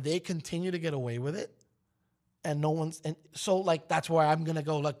law where they continue to get away with it, and no one's. And so, like, that's where I'm gonna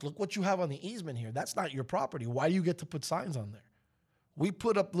go. Like, look what you have on the easement here. That's not your property. Why do you get to put signs on there? We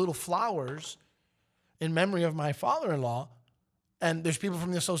put up little flowers in memory of my father-in-law. And there's people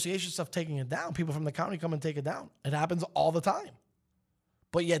from the association stuff taking it down. People from the county come and take it down. It happens all the time.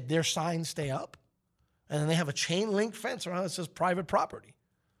 But yet their signs stay up. And then they have a chain link fence around it that says private property.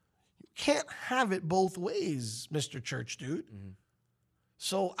 You can't have it both ways, Mr. Church Dude. Mm-hmm.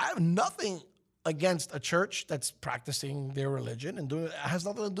 So I have nothing against a church that's practicing their religion and doing it. It has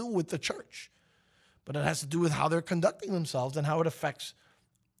nothing to do with the church. But it has to do with how they're conducting themselves and how it affects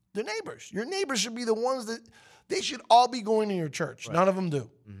their neighbors. Your neighbors should be the ones that... They should all be going to your church. Right. None of them do.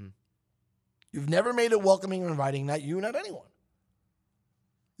 Mm-hmm. You've never made it welcoming or inviting, not you, not anyone.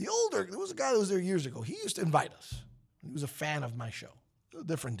 There was a guy that was there years ago. He used to invite us. He was a fan of my show. A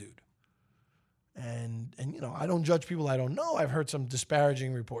different dude. And I don't judge people I don't know. I've heard some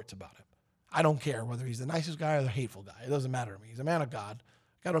disparaging reports about him. I don't care whether he's the nicest guy or the hateful guy. It doesn't matter to me. He's a man of God.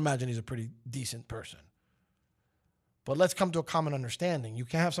 I got to imagine he's a pretty decent person. But let's come to a common understanding. You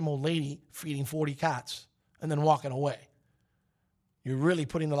can't have some old lady feeding 40 cats and then walking away. You're really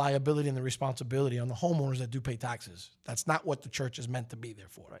putting the liability and the responsibility on the homeowners that do pay taxes. That's not what the church is meant to be there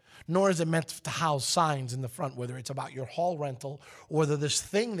for. Right. Nor is it meant to house signs in the front, whether it's about your hall rental or whether this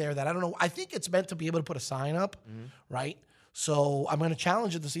thing there that I don't know. I think it's meant to be able to put a sign up, right? So I'm going to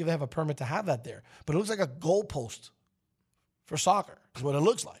challenge it to see if they have a permit to have that there. But it looks like a goalpost for soccer is what it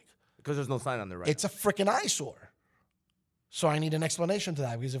looks like. Because there's no sign on there, right? It's a freaking eyesore. So I need an explanation to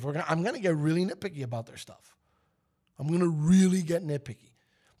that because I'm going to get really nitpicky about their stuff. I'm going to really get nitpicky.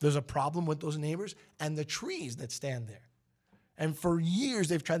 There's a problem with those neighbors and the trees that stand there. And for years,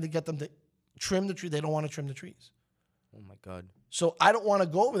 they've tried to get them to trim the tree. They don't want to trim the trees. Oh, my God. So I don't want to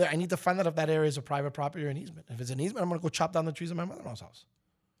go over there. I need to find out if that area is a private property or an easement. If it's an easement, I'm going to go chop down the trees in my mother-in-law's house.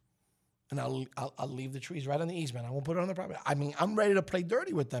 And I'll leave the trees right on the easement. I won't put it on the property. I mean, I'm ready to play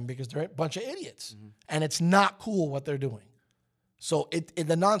dirty with them because they're a bunch of idiots. Mm-hmm. And it's not cool what they're doing. So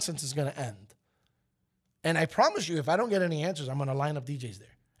the nonsense is going to end. And I promise you, if I don't get any answers, I'm going to line up DJs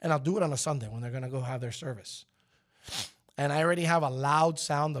there. And I'll do it on a Sunday when they're going to go have their service. And I already have a loud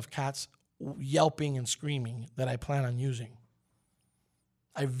sound of cats yelping and screaming that I plan on using.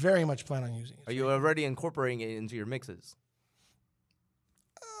 I very much plan on using it. Are you already incorporating it into your mixes?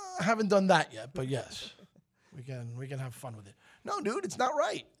 I haven't done that yet, but yes. we can have fun with it. No, dude, it's not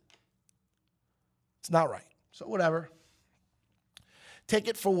right. It's not right. So whatever. Take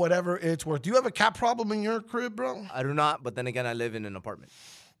it for whatever it's worth. Do you have a cat problem in your crib, bro? I do not, but then again, I live in an apartment.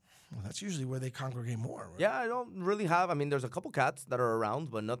 Well, that's usually where they congregate more, right? Yeah, I don't really have. I mean, there's a couple cats that are around,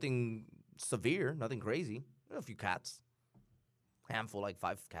 but nothing severe, nothing crazy. A few cats. Handful, like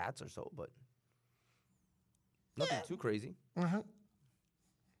 5 cats or so, but nothing too crazy. Uh-huh.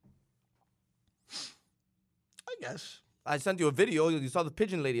 I guess. I sent you a video. You saw the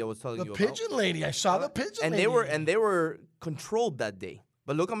pigeon lady I was telling you about. The pigeon lady. I saw the pigeon lady. They were controlled that day.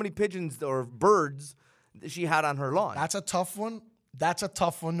 But look how many pigeons or birds she had on her lawn. That's a tough one. That's a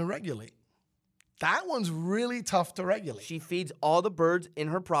tough one to regulate. That one's really tough to regulate. She feeds all the birds in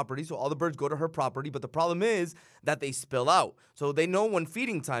her property, so all the birds go to her property. But the problem is that they spill out. So they know when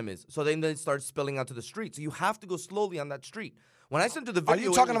feeding time is. So then they start spilling out to the street. So you have to go slowly on that street. When I sent you the video... Are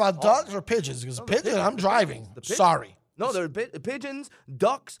you talking about ducks or pigeons? Because pigeons, I'm driving. Sorry. No, there are pigeons,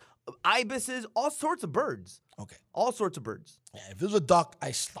 ducks, ibises, all sorts of birds. Okay. All sorts of birds. Yeah, if there's a duck,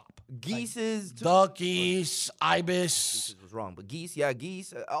 I stop. Geese duck, geese, ibis. Geese was wrong, but geese,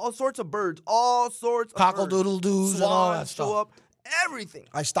 all sorts of birds, all sorts of Cockle-doodle-doos and all that stuff. Show up, everything.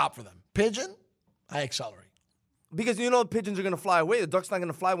 I stop for them. Pigeon, I accelerate. Because you know pigeons are going to fly away. The duck's not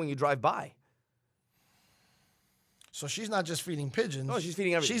going to fly when you drive by. So she's not just feeding pigeons. No, she's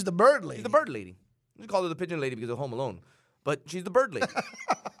feeding everything. She's the bird lady. She's the bird lady. We call her the pigeon lady because of Home Alone. But she's the bird lady.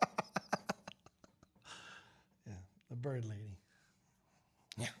 The bird lady.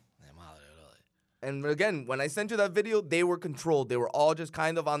 Yeah. And again, when I sent you that video, they were controlled. They were all just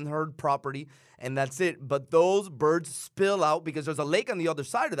kind of on her property, and that's it. But those birds spill out because there's a lake on the other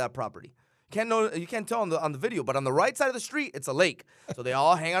side of that property. You can't tell on the video, but on the right side of the street, it's a lake. So they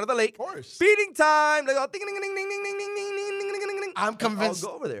all hang out of the lake. Of course. Feeding time. They go ding ding ding ding ding ding ding ding ding ding. I'm convinced.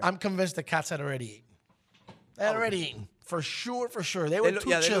 Go over there. I'm convinced the cats had already eaten. They had already eaten. For sure. They were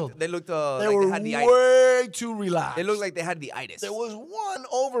too chilled. They looked they like were they had the way too relaxed. They looked like they had the itis. There was one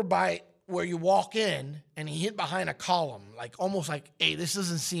overbite where you walk in and he hid behind a column, like almost like, hey, this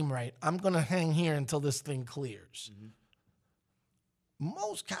doesn't seem right. I'm going to hang here until this thing clears. Mm-hmm.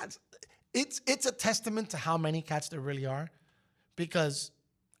 Most cats, it's a testament to how many cats there really are because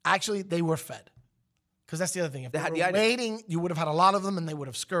actually they were fed. Because that's the other thing. If they were waiting, you would have had a lot of them and they would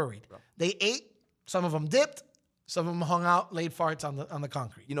have scurried. Bro. They ate, some of them dipped, some of them hung out, laid farts on the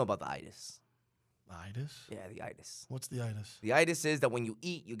concrete. You know about the itis. Itis? Yeah, the itis. What's the itis? The itis is that when you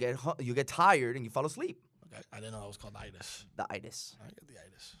eat, you get tired and you fall asleep. Okay, I didn't know that was called itis. The itis. I get the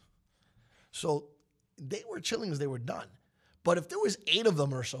itis. So they were chilling as they were done. But if there was 8 of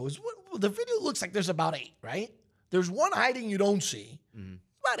them or so, the video looks like there's about 8, right? There's one hiding you don't see. Mm-hmm.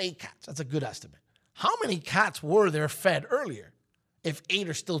 About 8 cats. That's a good estimate. How many cats were there fed earlier if 8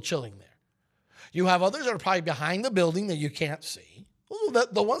 are still chilling there? You have others that are probably behind the building that you can't see.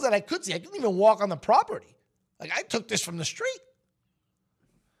 The ones that I could see, I couldn't even walk on the property. Like, I took this from the street.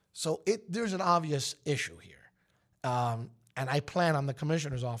 So there's an obvious issue here. And I plan on the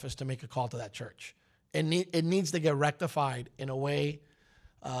commissioner's office to make a call to that church. It needs to get rectified in a way.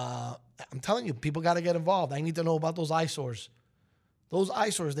 I'm telling you, people got to get involved. I need to know about those eyesores. Those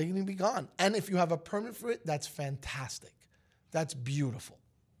eyesores, they need to be gone. And if you have a permit for it, that's fantastic. That's beautiful.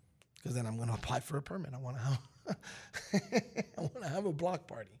 Because then I'm going to apply for a permit. I want to have a block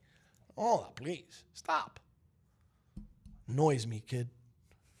party. Oh, please, stop. Noise me, kid.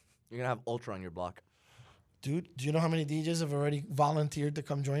 You're going to have Ultra on your block. Dude, do you know how many DJs have already volunteered to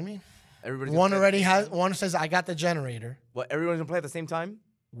come join me? Everybody's One says, I got the generator. What, everyone's going to play at the same time?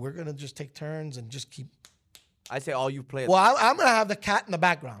 We're going to just take turns and just keep. I say all you play. Well, I'm going to have the cat in the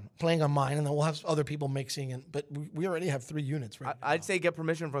background playing on mine, and then we'll have other people mixing. But we already have 3 units, right? I'd say get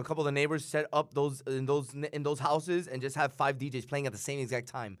permission from a couple of the neighbors, set up those in those houses, and just have 5 DJs playing at the same exact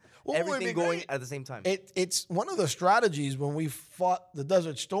time. Well, everything going at the same time. It's one of the strategies when we fought the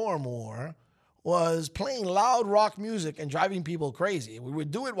Desert Storm War was playing loud rock music and driving people crazy. We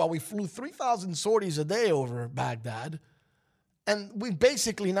would do it while we flew 3,000 sorties a day over Baghdad. And we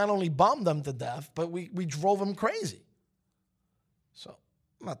basically not only bombed them to death, but we drove them crazy. So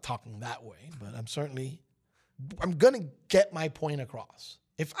I'm not talking that way, but I'm going to get my point across.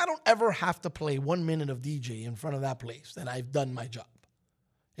 If I don't ever have to play 1 minute of DJ in front of that place, then I've done my job.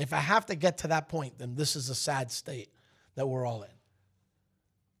 If I have to get to that point, then this is a sad state that we're all in.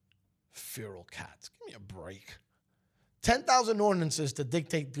 Feral cats. Give me a break. 10,000 ordinances to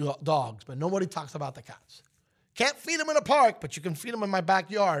dictate dogs, but nobody talks about the cats. Can't feed them in a park, but you can feed them in my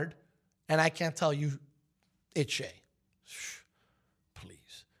backyard, and I can't tell you it's Shay.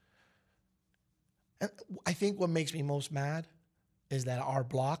 Please. And I think what makes me most mad is that our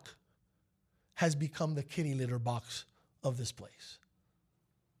block has become the kitty litter box of this place.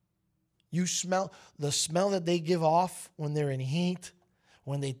 You smell the smell that they give off when they're in heat,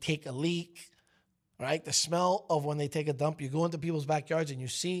 when they take a leak, right? The smell of when they take a dump. You go into people's backyards and you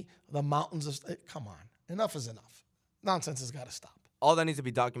see the mountains of, come on. Enough is enough. Nonsense has got to stop. All that needs to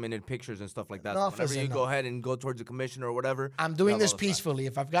be documented, pictures and stuff like that. Enough so whenever is you enough. go ahead and go towards the commissioner or whatever. I'm doing this peacefully.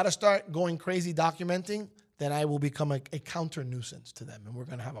 If I've got to start going crazy documenting, then I will become a counter nuisance to them, and we're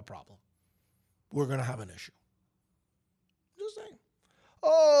going to have a problem. We're going to have an issue. Just saying.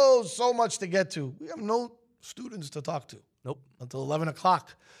 Oh, so much to get to. We have no students to talk to. Nope. Until 11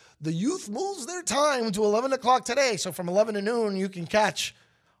 o'clock. The youth moves their time to 11 o'clock today. So from 11 to noon, you can catch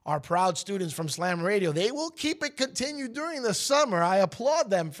our proud students from Slam Radio. They will keep it continued during the summer. I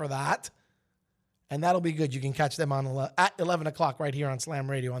applaud them for that. And that'll be good. You can catch them at 11 o'clock right here on Slam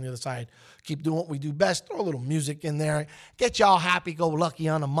Radio on the other side. Keep doing what we do best. Throw a little music in there. Get y'all happy-go-lucky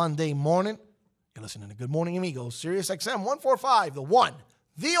on a Monday morning. You're listening to Good Morning Amigos, Sirius XM 145, the one,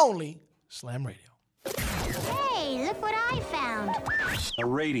 the only Slam Radio. Hey, look what I found. A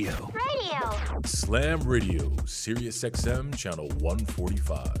radio. Radio. Slam Radio, Sirius XM, channel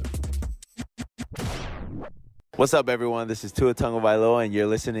 145. What's up, everyone? This is Tua Tagovailoa, and you're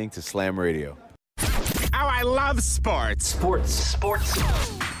listening to Slam Radio. Oh, I love sports. Sports.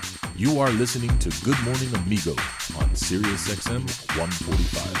 You are listening to Good Morning Amigo on Sirius XM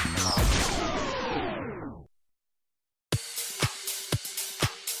 145.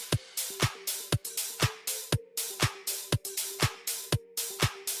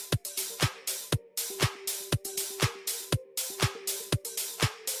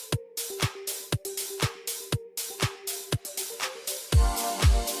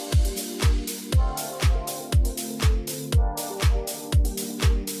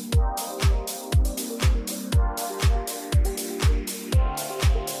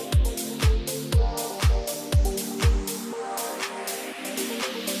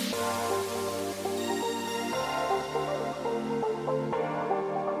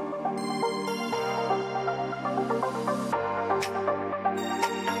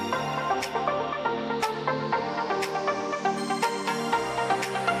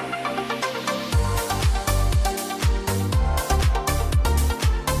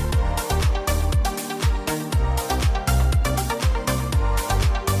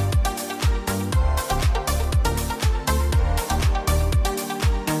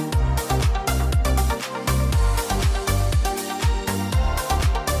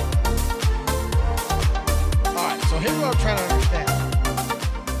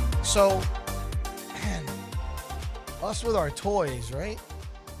 So, man, us with our toys, right?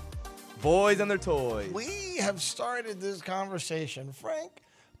 Boys and their toys. We have started this conversation. Frank,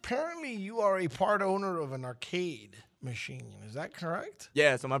 apparently you are a part owner of an arcade machine. Is that correct?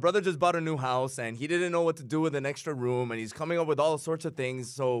 Yeah, so my brother just bought a new house, and he didn't know what to do with an extra room, and he's coming up with all sorts of things.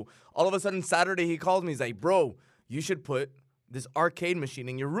 So all of a sudden, Saturday, he calls me. He's like, bro, you should put this arcade machine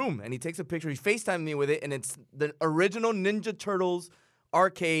in your room. And he takes a picture. He FaceTimed me with it, and it's the original Ninja Turtles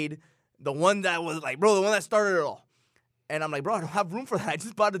arcade, the one that was like, bro, the one that started it all. And I'm like, bro, I don't have room for that. I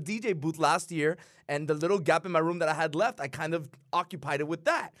just bought a DJ booth last year, and the little gap in my room that I had left, I kind of occupied it with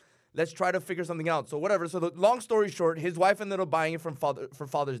that. Let's try to figure something out. So whatever. So the long story short, his wife ended up buying it for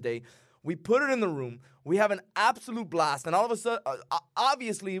Father's Day. We put it in the room. We have an absolute blast. And all of a sudden,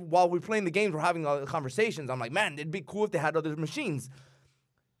 obviously, while we're playing the games, we're having conversations. I'm like, man, it'd be cool if they had other machines.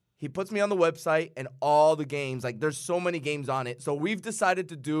 He puts me on the website, and all the games, like there's so many games on it. So we've decided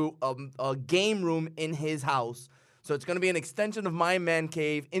to do a game room in his house. So it's going to be an extension of my man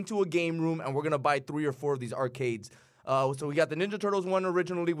cave into a game room, and we're going to buy 3 or 4 of these arcades. So we got the Ninja Turtles one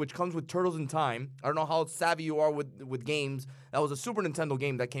originally, which comes with Turtles in Time. I don't know how savvy you are with games. That was a Super Nintendo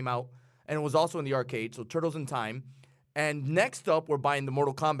game that came out, and it was also in the arcade, so Turtles in Time. And next up, we're buying the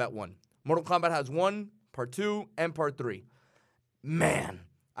Mortal Kombat one. Mortal Kombat has 1, Part 2, and Part 3. Man,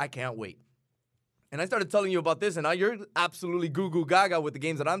 I can't wait. And I started telling you about this, and now you're absolutely goo-goo gaga with the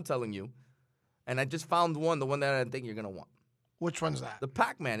games that I'm telling you. And I just found the one that I think you're going to want. Which one's that? The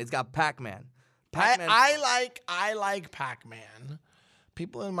Pac-Man. It's got Pac-Man. I like Pac-Man.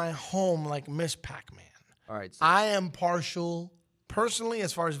 People in my home like Miss Pac-Man. All right. So I am partial, personally,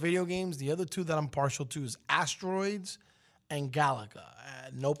 as far as video games, the other two that I'm partial to is Asteroids and Galaga.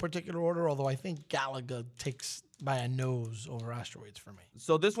 No particular order, although I think Galaga takes by a nose over Asteroids for me.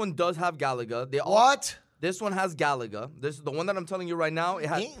 So this one does have Galaga. What? This one has Galaga. This is the one that I'm telling you right now. It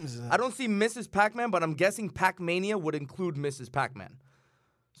has. Games. I don't see Mrs. Pac-Man, but I'm guessing Pac-Mania would include Mrs. Pac-Man.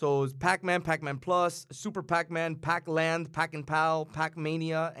 So it's Pac-Man, Pac-Man Plus, Super Pac-Man, Pac-Land, Pac-and-Pal,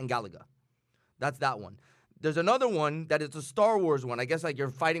 Pac-Mania, and Galaga. That's that one. There's another one that is a Star Wars one. I guess like you're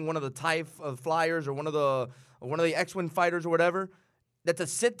fighting one of the TIE flyers or one of the X-Wing fighters or whatever. That's a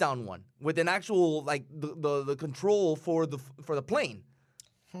sit-down one with an actual like the control for the plane.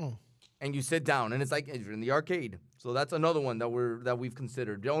 And you sit down, and it's like you're in the arcade. So that's another one that we've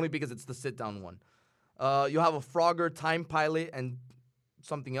considered, only because it's the sit-down one. You have a Frogger Time Pilot and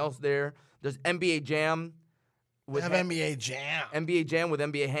something else there. There's NBA Jam. NBA Jam. NBA Jam with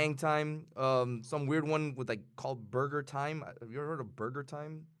NBA Hang Time. Some weird one with like called Burger Time. Have you ever heard of Burger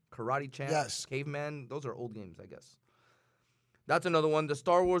Time? Karate Champ. Yes. Caveman. Those are old games, I guess. That's another one. The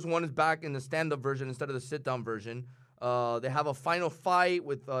Star Wars one is back in the stand-up version instead of the sit-down version. They have a final fight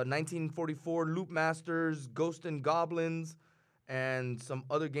with 1944 Loop Masters, Ghost and Goblins, and some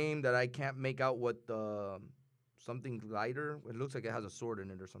other game that I can't make out what something lighter. It looks like it has a sword in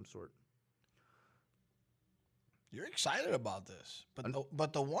it or some sort. You're excited about this,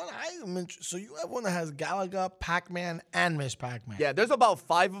 but the one so you have one that has Galaga, Pac-Man, and Miss Pac-Man. Yeah, there's about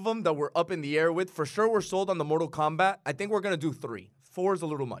 5 of them that we're up in the air with. For sure, we're sold on the Mortal Kombat. I think we're gonna do 3. 4 is a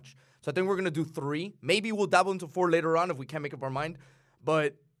little much, so I think we're gonna do 3. Maybe we'll dabble into 4 later on if we can't make up our mind.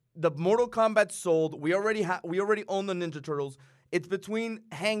 But the Mortal Kombat sold. We already own the Ninja Turtles. It's between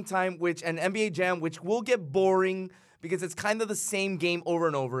Hang Time, and NBA Jam, which will get boring because it's kind of the same game over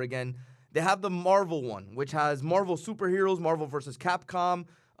and over again. They have the Marvel one, which has Marvel superheroes, Marvel vs. Capcom,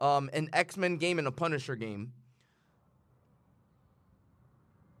 an X-Men game, and a Punisher game.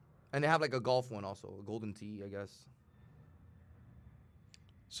 And they have like a golf one also, a Golden Tee, I guess.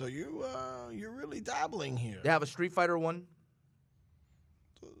 So you're really dabbling here. They have a Street Fighter one.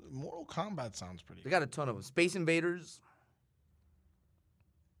 Mortal Kombat sounds pretty They got a ton of them. Space Invaders.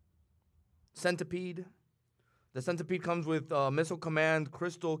 Centipede. The Centipede comes with Missile Command,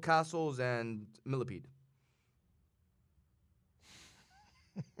 Crystal Castles, and Millipede.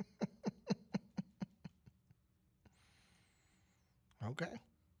 Okay.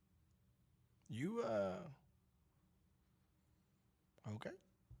 Okay.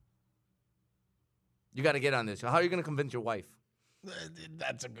 You got to get on this. How are you going to convince your wife?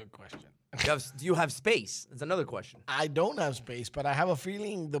 That's a good question. Do you have space? That's another question. I don't have space, but I have a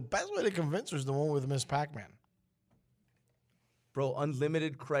feeling the best way to convince her is the one with Miss Pac-Man. Bro,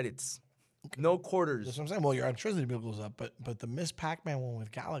 unlimited credits. No quarters. That's what I'm saying. Well, your electricity bill goes up, but the Miss Pac-Man one with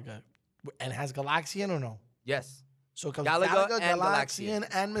Galaga, and has Galaxian or no? Yes. So it comes Galaga and Galaxian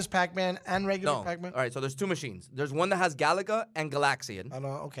and Miss Pac-Man and regular Pac-Man? All right, so there's 2 machines. There's one that has Galaga and Galaxian. I know,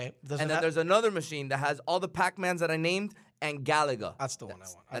 okay. And then there's another machine that has all the Pac-Mans that I named and Galaga. That's the one I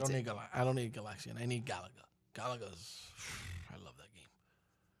want. I don't need Galaxian. I need Galaga. Galaga's, I love that game.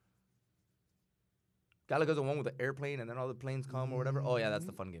 Galaga's the one with the airplane and then all the planes come or whatever. Oh, yeah, that's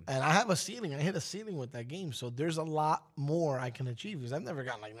the fun game. And I have a ceiling. I hit a ceiling with that game, so there's a lot more I can achieve because I've never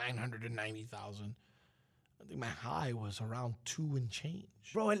gotten like 990,000. I think my high was around 2 and change.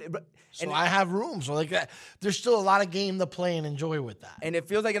 Bro, so I have room. So like there's still a lot of game to play and enjoy with that. And it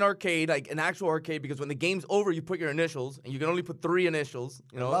feels like an arcade, like an actual arcade, because when the game's over, you put your initials, and you can only put 3 initials.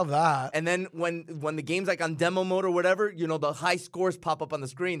 You know, I love that. And then when the game's like on demo mode or whatever, you know, the high scores pop up on the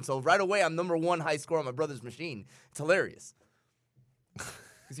screen. So right away, I'm number 1 high score on my brother's machine. It's hilarious. You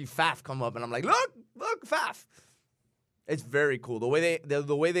see Faf come up, and I'm like, look, Faf. It's very cool. The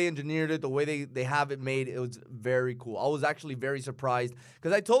way they engineered it, the way they have it made, it was very cool. I was actually very surprised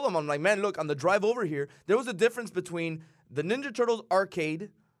because I told them, I'm like, man, look, on the drive over here, there was a difference between the Ninja Turtles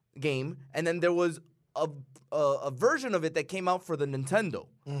arcade game and then there was a version of it that came out for the Nintendo.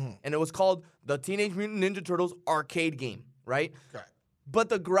 Mm-hmm. And it was called the Teenage Mutant Ninja Turtles arcade game, right? Okay. But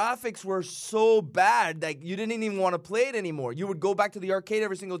the graphics were so bad that you didn't even want to play it anymore. You would go back to the arcade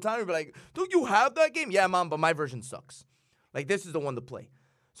every single time and be like, don't you have that game? Yeah, Mom, but my version sucks. Like, this is the one to play.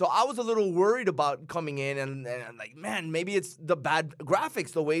 So I was a little worried about coming in and I'm like, man, maybe it's the bad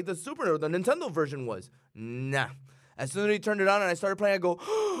graphics, the way the Nintendo version was. Nah. As soon as he turned it on and I started playing, I go,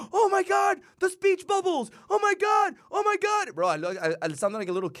 oh my God, the speech bubbles. Oh my God, oh my God. Bro, I sounded like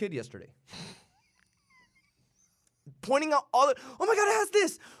a little kid yesterday. Pointing out all the, oh my God, it has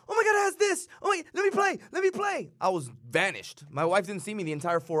this. Oh my God, it has this. Oh my, let me play. I was vanished. My wife didn't see me the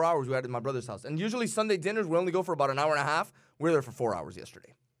entire 4 hours we had at my brother's house. And usually Sunday dinners, we only go for about an hour and a half. We were there for 4 hours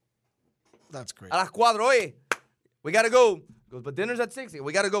yesterday. That's great. A las 4, oye, we gotta go. He goes, but dinner's at 6.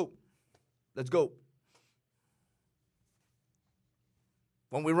 We gotta go. Let's go.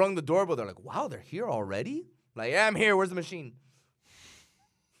 When we rung the doorbell, they're like, wow, they're here already? Like, yeah, I'm here. Where's the machine?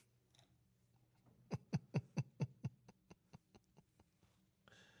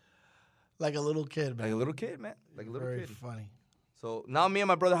 Like a little kid, man. Like a little kid, man. Like a little Very kid. funny. So now me and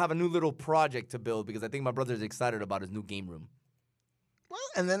my brother have a new little project to build because I think my brother's excited about his new game room. Well,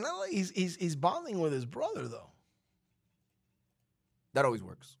 and then he's bonding with his brother, though. That always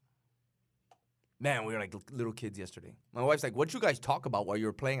works. Man, we were like little kids yesterday. My wife's like, what'd you guys talk about while you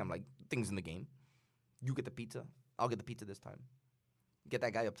were playing? I'm like, things in the game. You get the pizza. I'll get the pizza this time. Get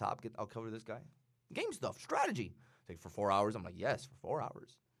that guy up top. I'll cover this guy. Game stuff, strategy. It's like, for 4 hours? I'm like, yes, for 4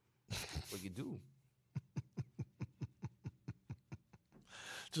 hours. That's what you do.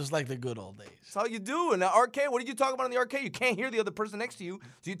 Just like the good old days. That's how you do. In the arcade, what did you talk about in the arcade? You can't hear the other person next to you,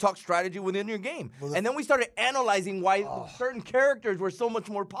 so you talk strategy within your game. Well, and then we started analyzing why certain characters were so much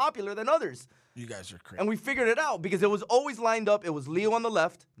more popular than others. You guys are crazy. And we figured it out because it was always lined up. It was Leo on the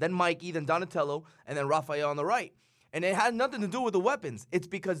left, then Mikey, then Donatello, and then Raphael on the right. And it had nothing to do with the weapons. It's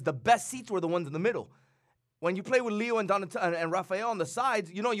because the best seats were the ones in the middle. When you play with Leo and Donatello and Raphael on the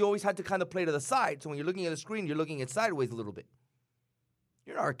sides, you know you always had to kind of play to the side. So when you're looking at the screen, you're looking at sideways a little bit.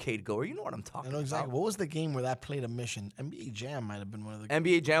 You're an arcade goer. You know what I'm talking I know exactly. about. What was the game where that played a mission? NBA Jam might have been one of the.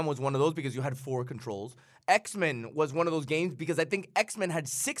 NBA Jam was one of those because you had 4 controls. X-Men was one of those games because I think X-Men had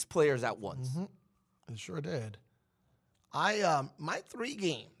 6 players at once. It sure did. My 3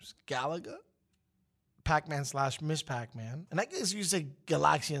 games: Galaga, Pac-Man / Miss Pac-Man, and I guess you say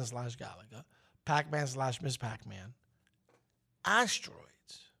Galaxian / Galaga, Pac-Man / Miss Pac-Man, Asteroids.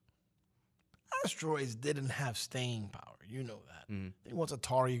 Asteroids didn't have staying power. You know that. I think once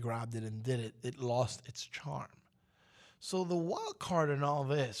Atari grabbed it and did it, it lost its charm. So the wild card in all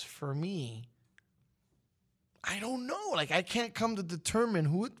this, for me, I don't know. Like, I can't come to determine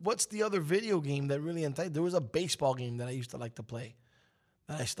what's the other video game that really enticed. There was a baseball game that I used to like to play.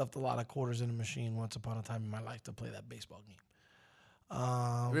 That I stuffed a lot of quarters in a machine once upon a time in my life to play that baseball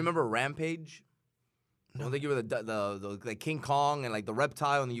game. Remember Rampage? No. They give you the like King Kong and like the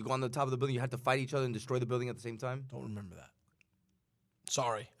reptile, and then you go on the top of the building. You have to fight each other and destroy the building at the same time. Don't remember that.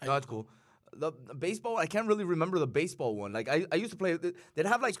 Sorry. No, that's cool. The baseball, I can't really remember the baseball one. Like I used to play. They'd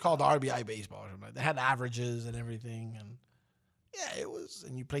have like it's called RBI baseball. Or something. They had averages and everything, and yeah, it was.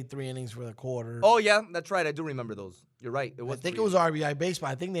 And you played 3 innings for the quarter. Oh yeah, that's right. I do remember those. You're right. It was. I think it was RBI baseball.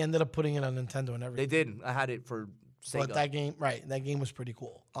 I think they ended up putting it on Nintendo and everything. They did. I had it for Sega. But that game, right? That game was pretty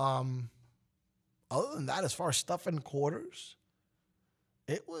cool. Other than that, as far as stuff in quarters,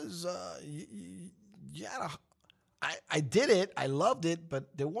 it was I did it. I loved it,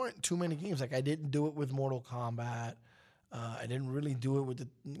 but there weren't too many games. Like I didn't do it with Mortal Kombat. I didn't really do it with the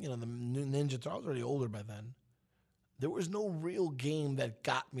Ninja Turtles. I was already older by then. There was no real game that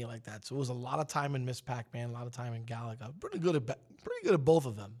got me like that. So it was a lot of time in Miss Pac-Man, a lot of time in Galaga. Pretty good at both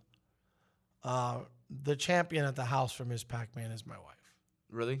of them. The champion at the house for Miss Pac-Man is my wife.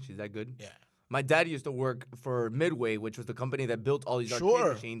 Really? She's that good? Yeah. My dad used to work for Midway, which was the company that built all these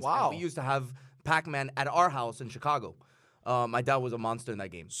arcade machines. Wow. And we used to have Pac-Man at our house in Chicago. My dad was a monster in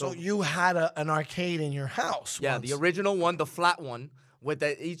that game. So you had an arcade in your house? Yeah, once. the original one, the flat one, with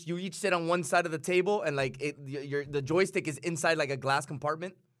that you each sit on one side of the table, and like the joystick is inside like a glass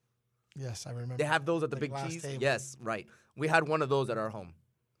compartment. Yes, I remember. They have those at the Big glass Cheese. table. Yes, right. We had one of those at our home.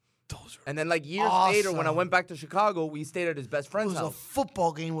 Those are and then like years later, when I went back to Chicago, we stayed at his best friend's house. It was a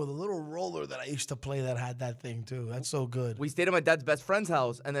football game with a little roller that I used to play that had that thing too. That's so good. We stayed at my dad's best friend's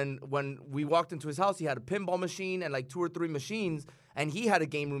house, and then when we walked into his house, he had a pinball machine and like 2 or 3 machines, and he had a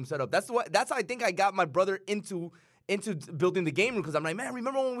game room set up. That's how I think I got my brother into building the game room, because I'm like, man,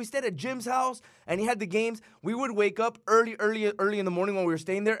 remember when we stayed at Jim's house and he had the games? We would wake up early in the morning when we were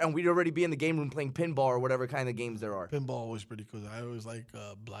staying there, and we'd already be in the game room playing pinball or whatever kind of games there are. Pinball was pretty cool. I always like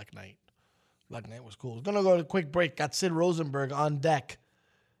Black Knight. Black Knight was cool. We're going to go to a quick break. Got Sid Rosenberg on deck.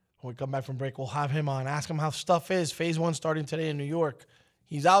 When we come back from break, we'll have him on. Ask him how stuff is. Phase 1 starting today in New York.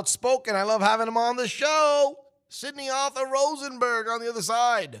 He's outspoken. I love having him on the show. Sydney Arthur Rosenberg on the other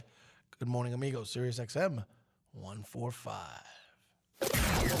side. Good morning, amigos. Sirius XM 145.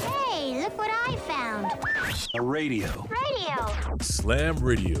 Hey, look what I found. A radio. Radio. Slam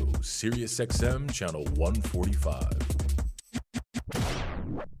Radio, Sirius XM, channel 145.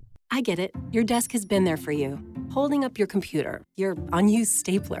 I get it. Your desk has been there for you, holding up your computer, your unused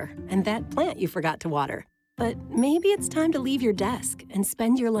stapler, and that plant you forgot to water. But maybe it's time to leave your desk and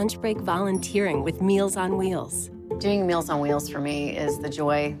spend your lunch break volunteering with Meals on Wheels. Doing Meals on Wheels for me is the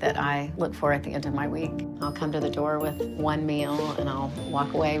joy that I look for at the end of my week. I'll come to the door with one meal and I'll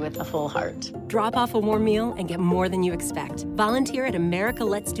walk away with a full heart. Drop off a warm meal and get more than you expect. Volunteer at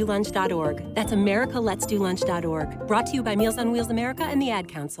americaletsdolunch.org. That's americaletsdolunch.org. Brought to you by Meals on Wheels America and the Ad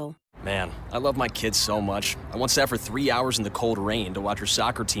Council. Man, I love my kids so much. I once sat for 3 hours in the cold rain to watch her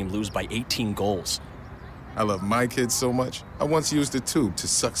soccer team lose by 18 goals. I love my kids so much, I once used a tube to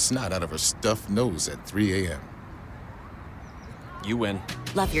suck snot out of her stuffed nose at 3 a.m. You win.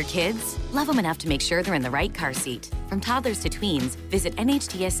 Love your kids? Love them enough to make sure they're in the right car seat. From toddlers to tweens, visit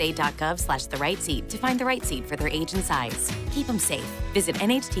nhtsa.gov/the right seat to find the right seat for their age and size. Keep them safe. Visit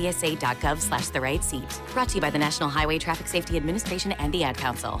nhtsa.gov/the right seat. Brought to you by the National Highway Traffic Safety Administration and the Ad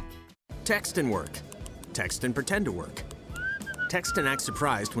Council. Text and work. Text and pretend to work. Text and act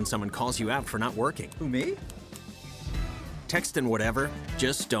surprised when someone calls you out for not working. Who, me? Text and whatever,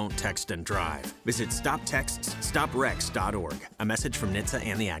 just don't text and drive. Visit StopTextsStopWrecks.org. A message from NHTSA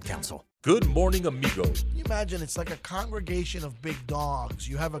and the Ad Council. Good morning, amigo. Can you imagine it's like a congregation of big dogs.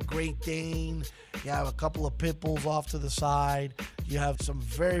 You have a Great Dane, you have a couple of pit bulls off to the side, you have some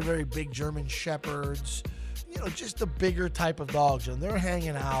very, very big German shepherds, just the bigger type of dogs. And they're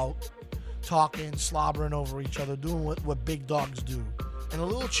hanging out, talking, slobbering over each other, doing what big dogs do. And a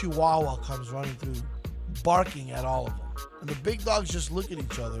little chihuahua comes running through, barking at all of them. And the big dogs just look at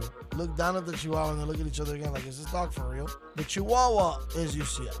each other, look down at the Chihuahua, and then look at each other again like, is this dog for real? The Chihuahua is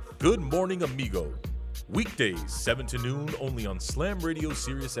UCF. Good Morning Amigo. Weekdays, 7 to noon, only on Slam Radio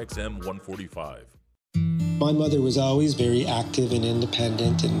Sirius XM 145. My mother was always very active and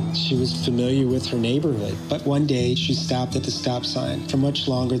independent, and she was familiar with her neighborhood. But one day, she stopped at the stop sign for much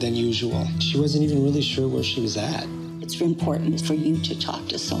longer than usual. She wasn't even really sure where she was at. It's important for you to talk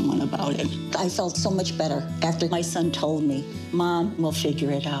to someone about it. I felt so much better after my son told me, Mom, we'll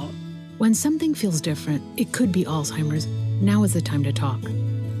figure it out. When something feels different, it could be Alzheimer's. Now is the time to talk.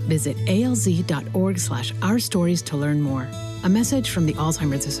 Visit alz.org/ourstories to learn more. A message from the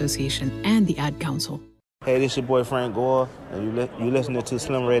Alzheimer's Association and the Ad Council. Hey, this is your boy Frank Gore, and you listening to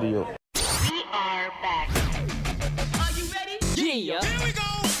Slam Radio. We are back. Are you ready? Yeah. Here we go.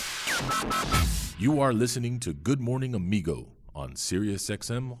 You are listening to Good Morning Amigo on Sirius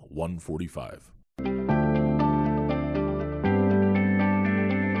XM 145.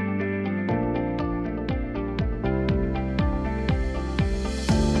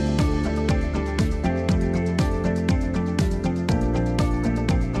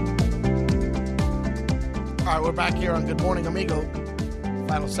 All right, we're back here on Good Morning Amigo.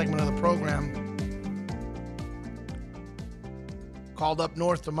 Final segment of the program. Called up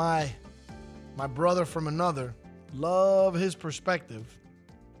north to my brother from another. Love his perspective.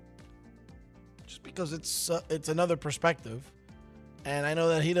 Just because it's another perspective. And I know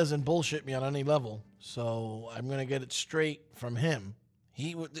that he doesn't bullshit me on any level. So I'm going to get it straight from him.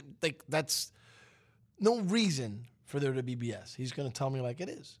 He would think that's no reason for there to be BS. He's going to tell me like it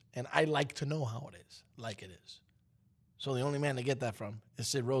is. And I like to know how it is, like it is. So the only man to get that from is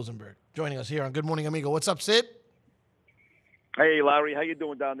Sid Rosenberg, joining us here on Good Morning Amigo. What's up, Sid? Hey, Larry. How you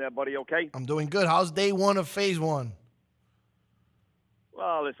doing down there, buddy? Okay? I'm doing good. How's day one of phase one?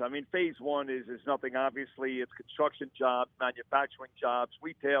 Well, listen, I mean, phase one is nothing, obviously. It's construction jobs, manufacturing jobs,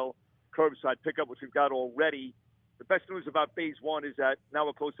 retail, curbside pickup, which we've got already. The best news about phase one is that now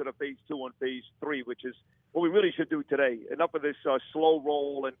we're closer to phase two and phase three, which is what we really should do today. Enough of this slow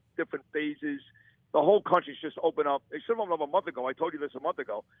roll and different phases. The whole country's just opened up. It should have opened up a month ago. I told you this a month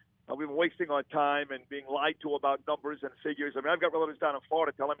ago. We've been wasting our time and being lied to about numbers and figures. I mean, I've got relatives down in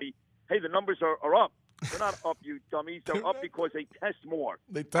Florida telling me, hey, the numbers are up. They're not up, you dummies. They're up because they test more.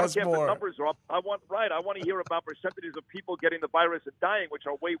 They test more. The numbers are up. I want to hear about percentages of people getting the virus and dying, which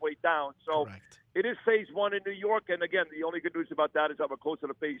are way, way down. So It is phase one in New York. And again, the only good news about that is that we're closer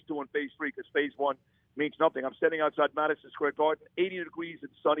to phase two and phase three, because phase one means nothing. I'm standing outside Madison Square Garden, 80 degrees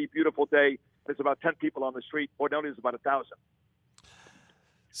and sunny, beautiful day. There's about 10 people on the street. Ordinarily, there's about 1,000.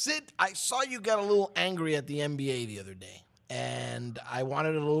 Sid, I saw you got a little angry at the NBA the other day, and I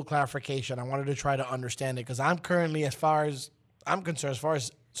wanted a little clarification. I wanted to try to understand it, because I'm currently, as far as I'm concerned, as far as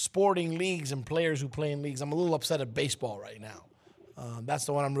sporting leagues and players who play in leagues, I'm a little upset at baseball right now. That's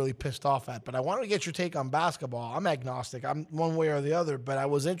the one I'm really pissed off at. But I wanted to get your take on basketball. I'm agnostic. I'm one way or the other, but I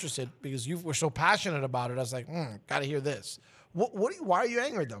was interested because you were so passionate about it. I was like, got to hear this. Why are you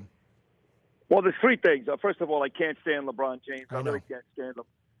angry at them? Well, there's three things. First of all, I can't stand LeBron James. I really can't stand him.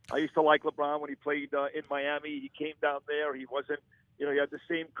 I used to like LeBron when he played in Miami. He came down there. He wasn't, he had the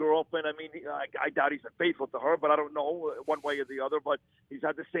same girlfriend. I mean, I doubt he's been faithful to her, but I don't know one way or the other. But he's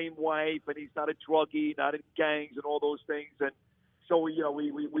had the same wife, and he's not a druggie, not in gangs and all those things. And so, we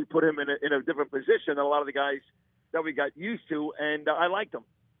put him in a different position than a lot of the guys that we got used to, and I liked him.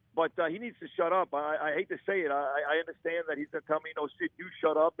 But he needs to shut up. I hate to say it. I understand that he's going to tell me, no, Sid, you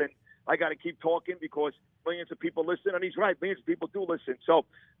shut up, and I got to keep talking because millions of people listen, and he's right. Millions of people do listen. So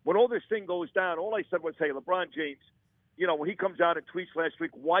when all this thing goes down, all I said was, hey, LeBron James, when he comes out and tweets last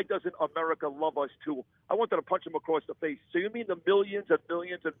week, why doesn't America love us too? I wanted to punch him across the face. So you mean the millions and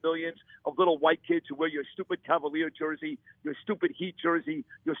millions and millions of little white kids who wear your stupid Cavalier jersey, your stupid Heat jersey,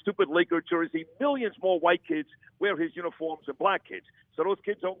 your stupid Laker jersey, millions more white kids wear his uniforms than black kids. So those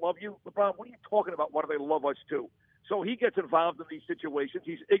kids don't love you? LeBron, what are you talking about? Why do they love us too? So he gets involved in these situations.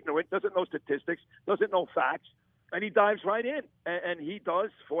 He's ignorant, doesn't know statistics, doesn't know facts, and he dives right in. And he does,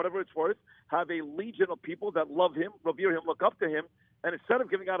 for whatever it's worth, have a legion of people that love him, revere him, look up to him. And instead of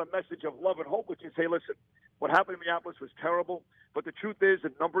giving out a message of love and hope, which is, hey, listen, what happened in Minneapolis was terrible, but the truth is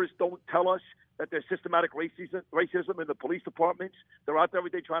the numbers don't tell us that there's systematic racism in the police departments. They're out there every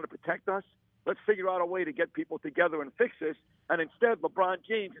day trying to protect us. Let's figure out a way to get people together and fix this. And instead, LeBron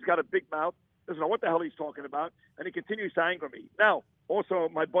James has got a big mouth, doesn't know what the hell he's talking about, and he continues to anger me. Now, also,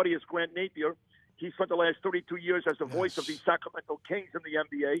 my buddy is Grant Napier. He spent the last 32 years as the voice of the Sacramento Kings in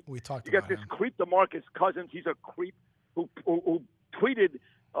the NBA. We talked about this creep, DeMarcus Cousins. He's a creep who tweeted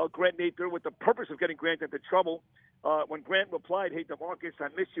Grant Napier with the purpose of getting Grant into trouble. When Grant replied, hey, DeMarcus, I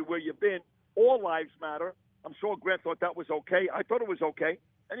miss you where you've been. All lives matter. I'm sure Grant thought that was okay. I thought it was okay,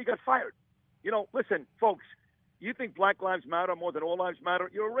 and he got fired. Listen, folks, you think Black Lives Matter more than all lives matter?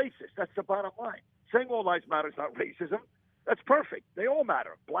 You're a racist. That's the bottom line. Saying all lives matter is not racism. That's perfect. They all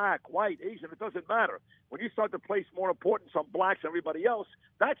matter. Black, white, Asian, it doesn't matter. When you start to place more importance on blacks than everybody else,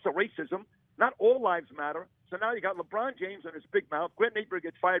 that's the racism. Not all lives matter. So now you got LeBron James and his big mouth. Grant Napier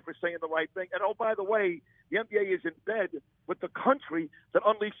gets fired for saying the right thing. And, oh, by the way, the NBA is in bed with the country that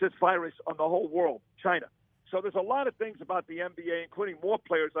unleashed this virus on the whole world, China. So there's a lot of things about the NBA, including more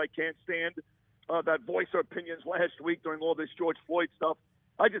players I can't stand that voice their opinions last week during all this George Floyd stuff.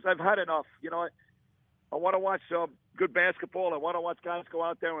 I've had enough. I want to watch good basketball. I want to watch guys go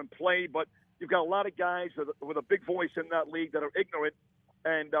out there and play. But you've got a lot of guys with a big voice in that league that are ignorant.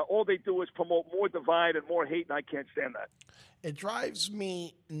 And all they do is promote more divide and more hate, and I can't stand that. It drives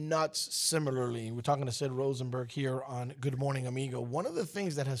me nuts similarly. We're talking to Sid Rosenberg here on Good Morning Amigo. One of the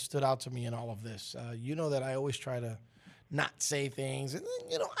things that has stood out to me in all of this, you know that I always try to not say things. And,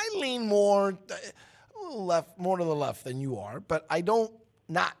 I lean more a little left, more to the left than you are. But I don't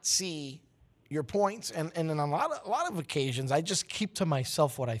not see your points. And on a lot of occasions, I just keep to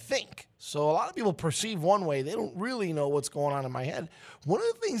myself what I think. So a lot of people perceive one way. They don't really know what's going on in my head. One of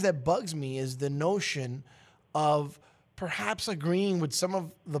the things that bugs me is the notion of perhaps agreeing with some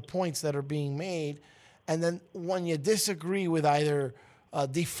of the points that are being made. And then when you disagree with either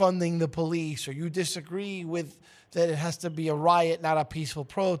defunding the police or you disagree with that it has to be a riot, not a peaceful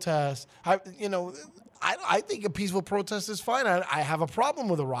protest, I think a peaceful protest is fine. I have a problem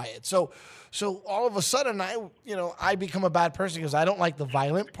with a riot. So all of a sudden, I become a bad person because I don't like the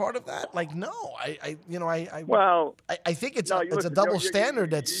violent part of that. Like, no, I think it's a double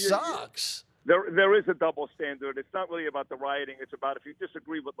standard that sucks. There is a double standard. It's not really about the rioting. It's about if you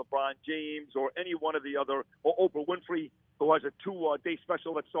disagree with LeBron James or any one of the other, or Oprah Winfrey, who has a 2-day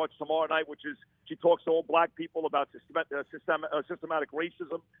special that starts tomorrow night, which is she talks to all black people about systematic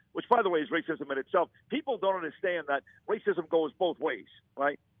racism, which, by the way, is racism in itself. People don't understand that racism goes both ways,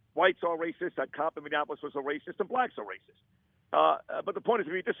 right? Whites are racist. That cop in Minneapolis was a racist, and blacks are racist. But the point is,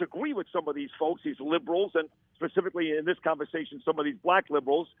 if you disagree with some of these folks, these liberals, and specifically in this conversation, some of these black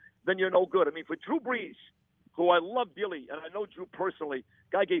liberals, then you're no good. I mean, for Drew Brees, who I love dearly, and I know Drew personally,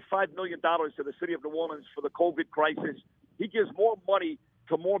 guy gave $5 million to the city of New Orleans for the COVID crisis. He gives more money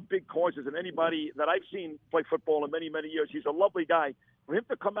to more big causes than anybody that I've seen play football in many, many years. He's a lovely guy. For him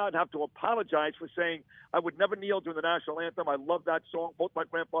to come out and have to apologize for saying, I would never kneel during the national anthem. I love that song. Both my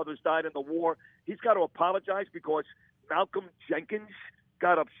grandfathers died in the war. He's got to apologize because Malcolm Jenkins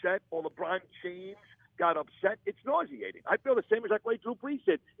got upset or LeBron James got upset. It's nauseating. I feel the same exact way Drew Brees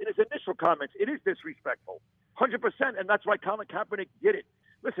did in his initial comments. It is disrespectful, 100%, and that's why Colin Kaepernick did it.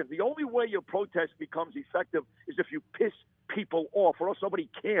 Listen, the only way your protest becomes effective is if you piss people off, or else nobody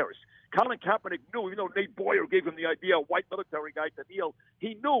cares. Colin Kaepernick knew, even though Nate Boyer gave him the idea, a white military guy to kneel,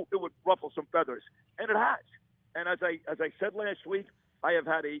 he knew it would ruffle some feathers, and it has. And as I said last week, I have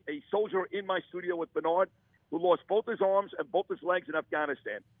had a soldier in my studio with Bernard who lost both his arms and both his legs in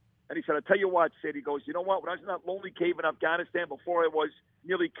Afghanistan. And he said, I tell you what, Sid, he goes, you know what, when I was in that lonely cave in Afghanistan before I was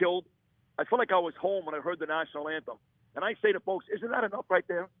nearly killed, I felt like I was home when I heard the national anthem. And I say to folks, isn't that enough right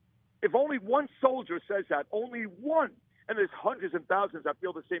there? If only one soldier says that, only one, and there's hundreds and thousands that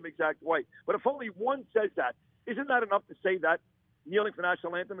feel the same exact way, but if only one says that, isn't that enough to say that kneeling for the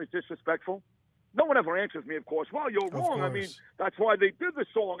national anthem is disrespectful? No one ever answers me, of course. Well, you're wrong. I mean, that's why they did the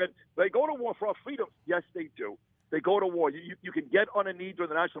song, and they go to war for our freedom. Yes, they do. They go to war. You can get on a knee during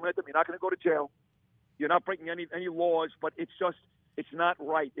the national anthem. You're not going to go to jail. You're not breaking any laws, but it's not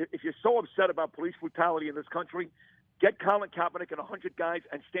right. If you're so upset about police brutality in this country, get Colin Kaepernick and 100 guys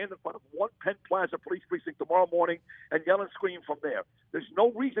and stand in front of one Penn Plaza police precinct tomorrow morning and yell and scream from there. There's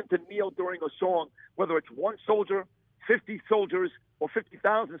no reason to kneel during a song, whether it's one soldier, 50 soldiers, or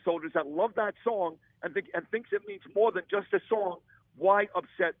 50,000 soldiers that love that song and thinks it means more than just a song. Why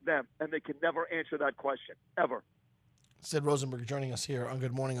upset them? And they can never answer that question, ever. Sid Rosenberg joining us here on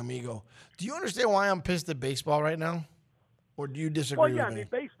Good Morning Amigo. Do you understand why I'm pissed at baseball right now? Or do you disagree with me? Well, yeah, I mean,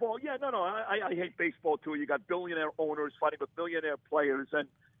 baseball, I hate baseball, too. You got billionaire owners fighting with billionaire players. And,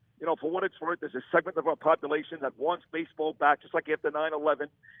 for what it's worth, there's a segment of our population that wants baseball back, just like after 9/11.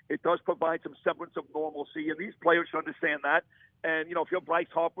 It does provide some semblance of normalcy, and these players should understand that. And, if you're Bryce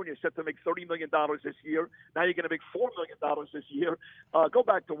Harper and you're set to make $30 million this year, now you're going to make $4 million this year, go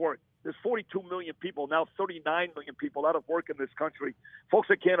back to work. There's 42 million people, now 39 million people out of work in this country. Folks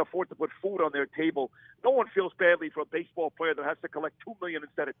that can't afford to put food on their table. No one feels badly for a baseball player that has to collect $2 million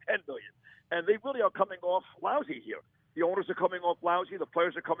instead of $10 million. And they really are coming off lousy here. The owners are coming off lousy. The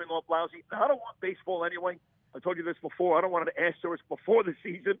players are coming off lousy. I don't want baseball anyway. I told you this before. I don't want an asterisk before the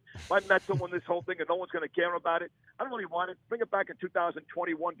season. My Mets will win this whole thing, and no one's going to care about it. I don't really want it. Bring it back in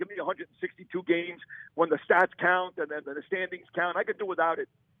 2021. Give me 162 games when the stats count and then the standings count. I could do without it.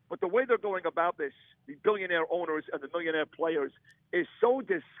 But the way they're going about this, the billionaire owners and the millionaire players, is so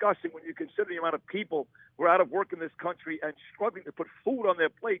disgusting when you consider the amount of people who are out of work in this country and struggling to put food on their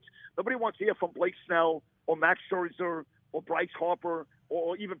plates. Nobody wants to hear from Blake Snell or Max Scherzer or Bryce Harper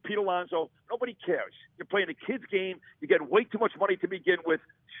or even Pete Alonso. Nobody cares. You're playing a kid's game. You get way too much money to begin with.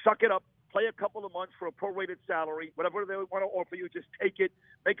 Suck it up. Play a couple of months for a prorated salary. Whatever they want to offer you, just take it.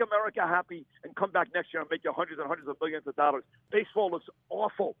 Make America happy and come back next year and make you hundreds and hundreds of millions of dollars. Baseball looks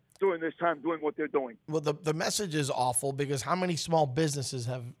awful during this time doing what they're doing. Well, the message is awful because how many small businesses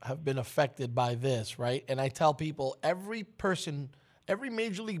have been affected by this, right? And I tell people, every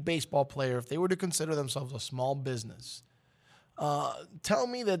Major League Baseball player, if they were to consider themselves a small business, tell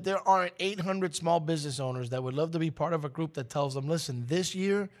me that there aren't 800 small business owners that would love to be part of a group that tells them, listen, this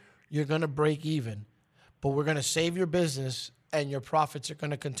year you're going to break even, but we're going to save your business and your profits are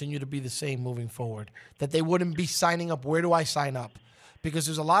going to continue to be the same moving forward. That they wouldn't be signing up, where do I sign up? Because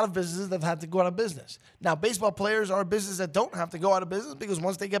there's a lot of businesses that have had to go out of business. Now, baseball players are a business that don't have to go out of business because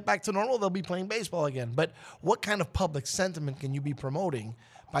once they get back to normal, they'll be playing baseball again. But what kind of public sentiment can you be promoting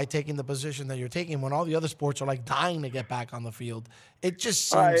by taking the position that you're taking when all the other sports are like dying to get back on the field? It just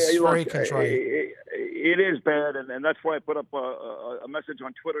seems very contrite. It is bad, and that's why I put up a message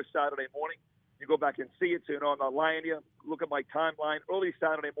on Twitter Saturday morning. You go back and see it, so you know I'm not lying to you. Look at my timeline. Early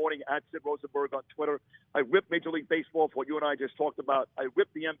Saturday morning at Sid Rosenberg on Twitter, I ripped Major League Baseball for what you and I just talked about. I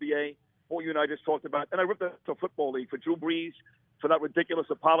ripped the NBA for what you and I just talked about. And I ripped the Football League for Drew Brees, for that ridiculous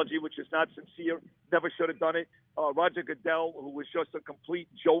apology, which is not sincere. Never should have done it. Roger Goodell, who was just a complete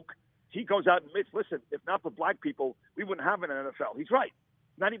joke. He goes out and admits, listen, if not for black people, we wouldn't have an NFL. He's right.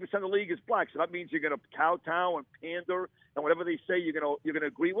 90% of the league is black, so that means you're going to kowtow and pander, and whatever they say, you're going to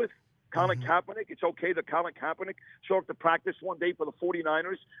agree with. Colin Kaepernick, it's okay that Colin Kaepernick showed up to practice one day for the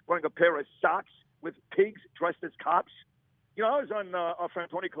 49ers wearing a pair of socks with pigs dressed as cops. You know, I was on our friend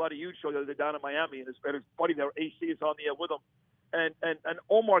Tony Collada-Hughes show the other day down in Miami, and his buddy there, AC, is on the air with him. And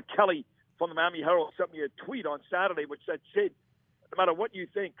Omar Kelly from the Miami Herald sent me a tweet on Saturday which said, Sid, no matter what you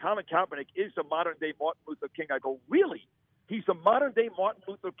think, Colin Kaepernick is the modern-day Martin Luther King. I go, really? He's the modern-day Martin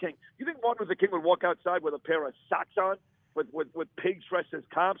Luther King. You think Martin Luther King would walk outside with a pair of socks on with pigs dressed as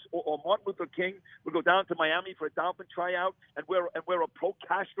cops? Or Martin Luther King would go down to Miami for a Dolphin tryout and wear a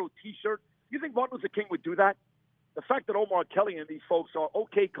pro-Castro T-shirt? You think Martin Luther King would do that? The fact that Omar Kelly and these folks are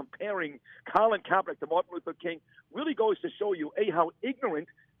okay comparing Colin Kaepernick to Martin Luther King really goes to show you, A, how ignorant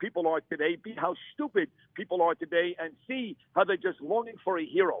people are today, B, how stupid people are today, and C, how they're just longing for a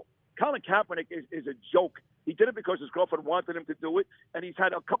hero. Colin Kaepernick is a joke. He did it because his girlfriend wanted him to do it, and he's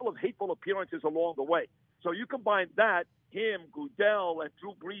had a couple of hateful appearances along the way. So you combine that, him, Goodell, and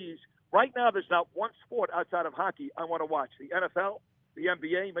Drew Brees. Right now, there's not one sport outside of hockey I want to watch. The NFL, the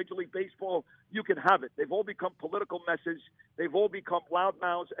NBA, Major League Baseball, you can have it. They've all become political messes. They've all become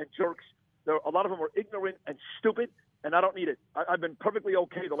loudmouths and jerks. A lot of them are ignorant and stupid, and I don't need it. I've been perfectly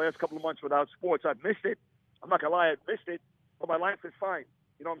okay the last couple of months without sports. I've missed it. I'm not going to lie, I've missed it, but my life is fine.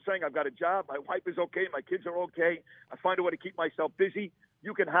 You know what I'm saying? I've got a job. My wife is okay. My kids are okay. I find a way to keep myself busy.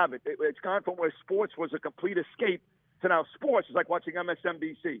 You can have it. It's gone from where sports was a complete escape to now sports is like watching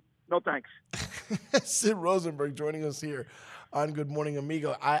MSNBC. No thanks. Sid Rosenberg joining us here on Good Morning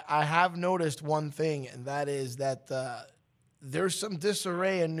Amigo. I have noticed one thing, and that is that there's some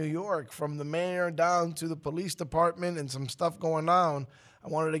disarray in New York from the mayor down to the police department and some stuff going on. I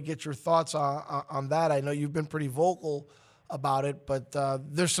wanted to get your thoughts on that. I know you've been pretty vocal about it, but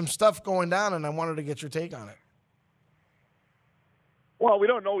there's some stuff going down, and I wanted to get your take on it. Well, we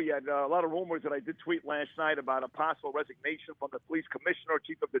don't know yet. A lot of rumors that I did tweet last night about a possible resignation from the police commissioner,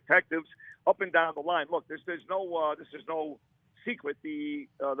 chief of detectives, up and down the line. Look, there's no secret. The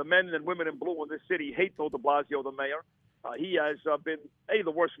men and women in blue in this city hate Bill de Blasio, the mayor. He has been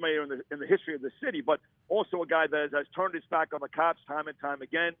the worst mayor in the history of the city, but also a guy that has turned his back on the cops time and time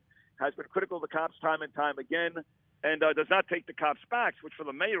again, has been critical of the cops time and time again, and does not take the cops' backs, which for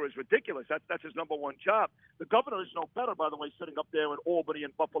the mayor is ridiculous. That's his number one job. The governor is no better, by the way, sitting up there in Albany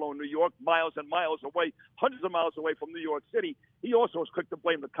and Buffalo, New York, miles and miles away, hundreds of miles away from New York City. He also is quick to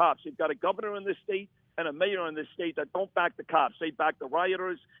blame the cops. You've got a governor in this state and a mayor in this state that don't back the cops. They back the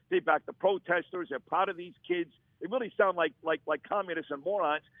rioters. They back the protesters. They're proud of these kids. They really sound like communists and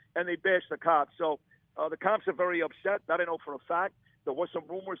morons, and they bash the cops. So the cops are very upset. That I know for a fact. There was some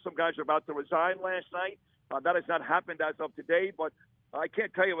rumors some guys are about to resign last night. That has not happened as of today, but I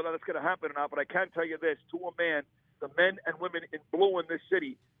can't tell you whether that's going to happen or not. But I can tell you this: to a man, the men and women in blue in this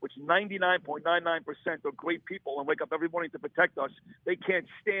city, which 99.99% are great people and wake up every morning to protect us, they can't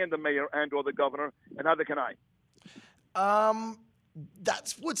stand the mayor and or the governor, and neither can I.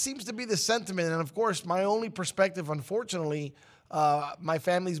 That's what seems to be the sentiment. And, of course, my only perspective, unfortunately, my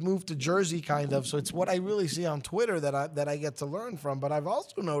family's moved to Jersey, kind of, so it's what I really see on Twitter that I get to learn from. But I've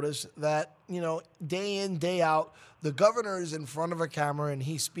also noticed that, day in, day out, the governor is in front of a camera and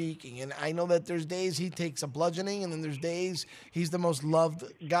he's speaking. And I know that there's days he takes a bludgeoning, and then there's days he's the most loved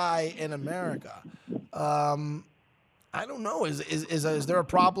guy in America. I don't know. Is there a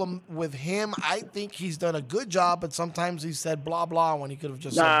problem with him? I think he's done a good job, but sometimes he said blah blah when he could have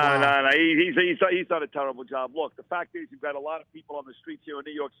just said blah. No. He's done a terrible job. Look, the fact is, you've got a lot of people on the streets here in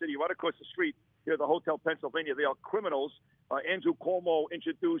New York City. Right across the street here at the Hotel Pennsylvania, they are criminals. Andrew Cuomo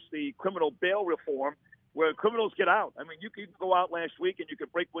introduced the criminal bail reform, where criminals get out. I mean, you could go out last week and you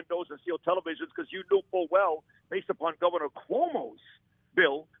could break windows and steal televisions because you knew full well, based upon Governor Cuomo's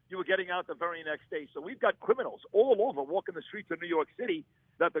bill, you were getting out the very next day. So we've got criminals all over walking the streets of New York City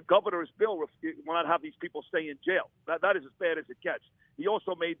that the governor's bill will not have these people stay in jail. That is as bad as it gets. He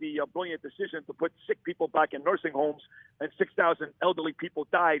also made the brilliant decision to put sick people back in nursing homes, and 6,000 elderly people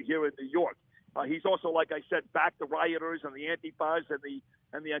died here in New York. He's also, like I said, backed the rioters and the Antifas and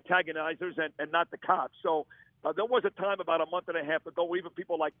the antagonizers and not the cops. So there was a time about a month and a half ago where even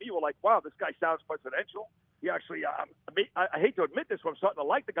people like me were like, wow, this guy sounds presidential. He actually, I hate to admit this, but I'm starting to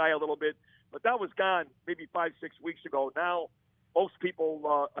like the guy a little bit, but that was gone maybe 5-6 weeks ago. Now, most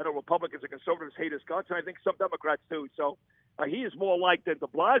people, I know Republicans and conservatives hate his guts, and I think some Democrats too. So he is more liked than de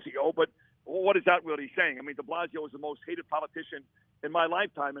Blasio, but what is that really saying? I mean, de Blasio is the most hated politician in my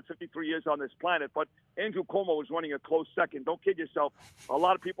lifetime in 53 years on this planet, but Andrew Cuomo is running a close second. Don't kid yourself. A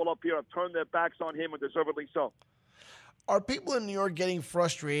lot of people up here have turned their backs on him, and deservedly so. Are people in New York getting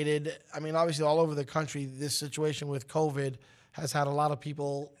frustrated? I mean, obviously, all over the country, this situation with COVID has had a lot of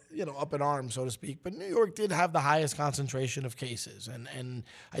people, up in arms, so to speak. But New York did have the highest concentration of cases. And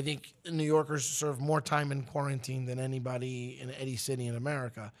I think New Yorkers serve more time in quarantine than anybody in any city in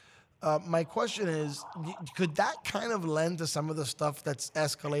America. My question is, could that kind of lend to some of the stuff that's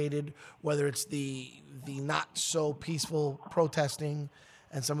escalated, whether it's the not so peaceful protesting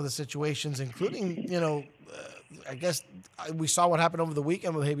and some of the situations, including, I guess we saw what happened over the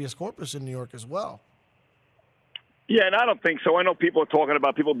weekend with habeas corpus in New York as well. Yeah, and I don't think so. I know people are talking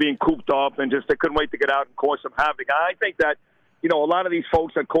about people being cooped up and just they couldn't wait to get out and cause some havoc. I think that, a lot of these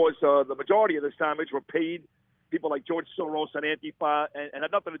folks that caused the majority of this damage were paid. People like George Soros and Antifa, and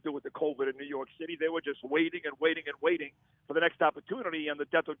had nothing to do with the COVID in New York City. They were just waiting and waiting and waiting for the next opportunity, and the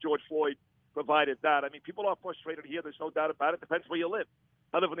death of George Floyd provided that. I mean, people are frustrated here. There's no doubt about it. Depends where you live.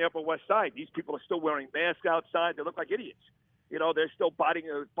 I live on the Upper West Side. These people are still wearing masks outside. They look like idiots. They're still buying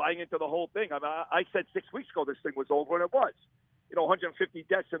into the whole thing. I mean, I said 6 weeks ago this thing was over, and it was. 150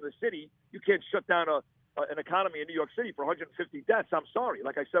 deaths in the city. You can't shut down an economy in New York City for 150 deaths. I'm sorry.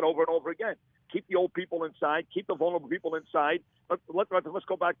 Like I said over and over again, keep the old people inside, keep the vulnerable people inside. Let's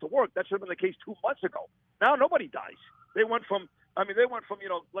go back to work. That should have been the case 2 months ago. Now nobody dies. They went from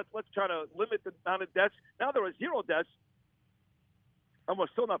let's try to limit the amount of deaths. Now there are 0 deaths, and we're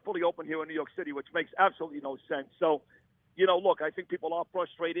still not fully open here in New York City, which makes absolutely no sense. So, look, I think people are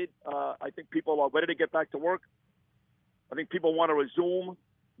frustrated. I think people are ready to get back to work. I think people want to resume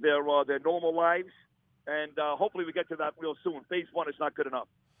their normal lives. And hopefully we get to that real soon. Phase 1 is not good enough.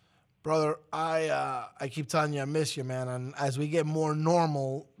 Brother, I keep telling you I miss you, man. And as we get more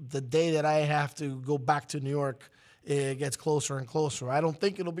normal, the day that I have to go back to New York, it gets closer and closer. I don't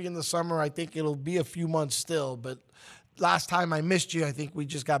think it'll be in the summer. I think it'll be a few months still. But last time I missed you, I think we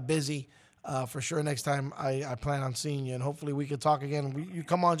just got busy. For sure, next time I plan on seeing you. And hopefully we could talk again. You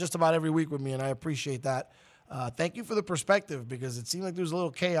come on just about every week with me, and I appreciate that. Thank you for the perspective, because it seemed like there was a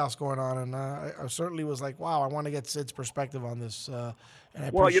little chaos going on, and I certainly was like, wow, I want to get Sid's perspective on this. And I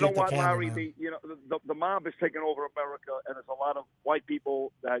appreciate you know what, candor, Larry? The mob is taking over America, and there's a lot of white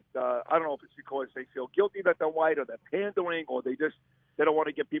people that I don't know if it's because they feel guilty that they're white, or they're pandering, or they don't want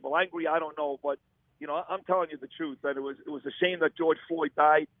to get people angry. I don't know, but I'm telling you the truth that it was a shame that George Floyd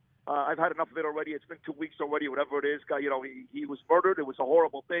died. I've had enough of it already. It's been 2 weeks already, whatever it is. He was murdered. It was a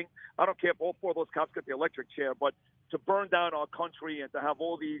horrible thing. I don't care if all 4 of those cops get the electric chair, but to burn down our country and to have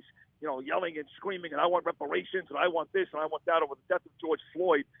all these, yelling and screaming, and I want reparations, and I want this, and I want that over the death of George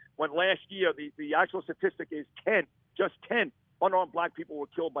Floyd, when last year the actual statistic is 10, just 10 unarmed black people were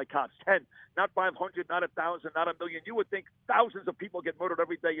killed by cops. 10, not 500, not 1,000, not 1 million. You would think thousands of people get murdered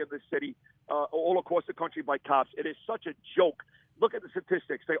every day in this city, all across the country by cops. It is such a joke. Look at the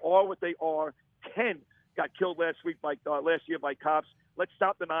statistics. They are what they are. 10 got killed last year by cops. Let's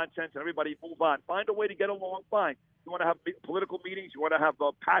stop the nonsense and everybody move on. Find a way to get along. Fine. You want to have political meetings. You want to have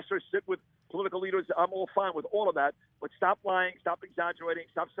pastors sit with political leaders. I'm all fine with all of that. But stop lying. Stop exaggerating.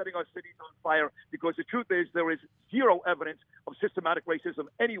 Stop setting our cities on fire. Because the truth is there is zero evidence of systematic racism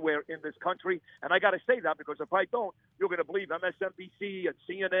anywhere in this country. And I got to say that because if I don't, you're going to believe MSNBC and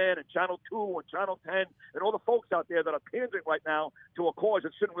CNN and Channel 2 and Channel 10 and all the folks out there that are pandering right now to a cause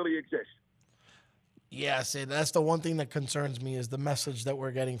that shouldn't really exist. Yes, and that's the one thing that concerns me is the message that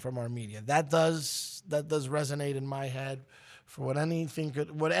we're getting from our media. That does resonate in my head for what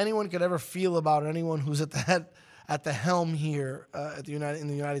anyone could ever feel about anyone who's at the helm here in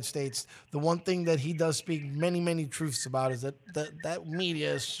the United States. The one thing that he does speak many truths about is that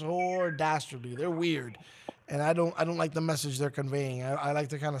media is so dastardly. They're weird. And I don't like the message they're conveying. I like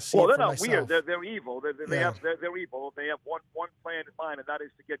to kind of see it for myself. Well, they're not weird. They're evil. They're evil. They have one plan in mind, and that is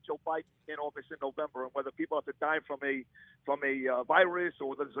to get Joe Biden in office in November. And whether people have to die from a virus or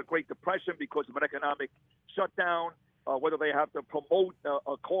whether there's a Great Depression because of an economic shutdown, whether they have to promote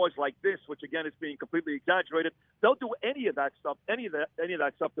a cause like this, which again is being completely exaggerated, they'll do any of that stuff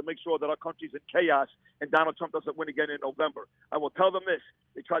to make sure that our country's in chaos and Donald Trump doesn't win again in November. I will tell them this: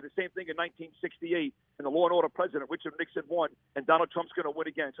 they tried the same thing in 1968, and the law and order president Richard Nixon won, and Donald Trump's going to win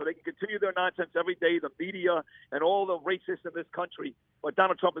again. So they can continue their nonsense every day, the media and all the racists in this country, but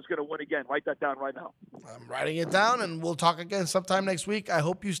Donald Trump is going to win again. Write that down right now. I'm writing it down, and we'll talk again sometime next week. I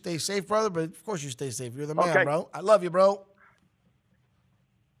hope you stay safe, brother, but of course you stay safe. You're the man, bro. I love you, bro.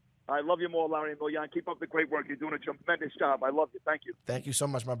 I love you more, Larry and Miljan. Keep up the great work. You're doing a tremendous job. I love you. Thank you. Thank you so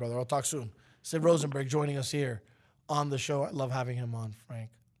much, my brother. I'll talk soon. Sid Rosenberg joining us here on the show. I love having him on, Frank.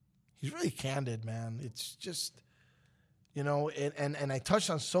 He's really candid, man. It's just, and I touched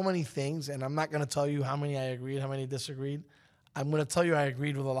on so many things, and I'm not going to tell you how many I agreed, how many disagreed. I'm going to tell you I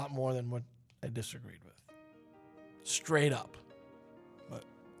agreed with a lot more than what I disagreed with. Straight up. But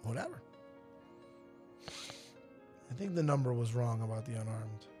whatever. I think the number was wrong about the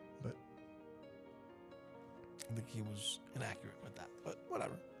unarmed, but I think he was inaccurate with that. But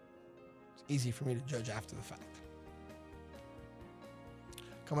whatever. It's easy for me to judge after the fact.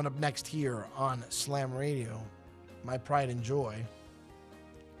 Coming up next here on Slam Radio, my pride and joy.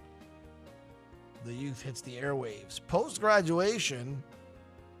 The youth hits the airwaves. Post-graduation,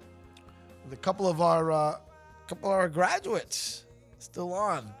 with a couple of our graduates still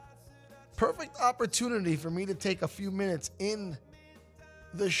on. Perfect opportunity for me to take a few minutes in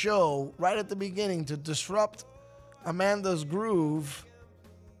the show right at the beginning to disrupt Amanda's groove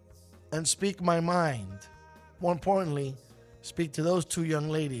and speak my mind. More importantly, speak to those two young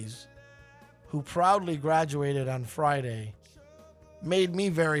ladies who proudly graduated on Friday. Made me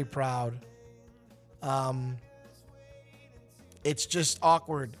very proud. It's just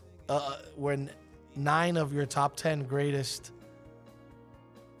awkward when 9 of your top 10 greatest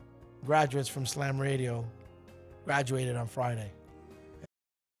graduates from Slam Radio graduated on Friday.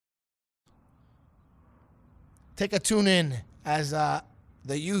 Take a tune in as the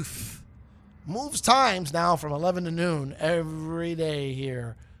youth moves times now from 11 to noon every day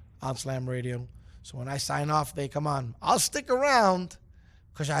here on Slam Radio. So when I sign off, they come on. I'll stick around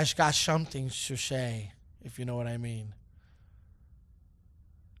because I got something to say, if you know what I mean.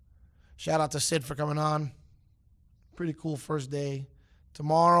 Shout out to Sid for coming on. Pretty cool first day.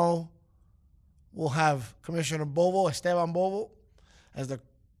 Tomorrow, we'll have Commissioner Bovo, Esteban Bovo, as the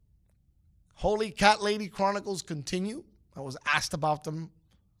Holy Cat Lady Chronicles continue. I was asked about them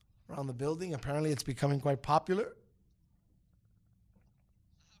around the building. Apparently, it's becoming quite popular.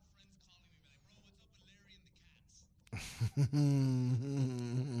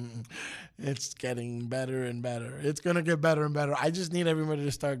 It's getting better and better. It's going to get better and better. I just need everybody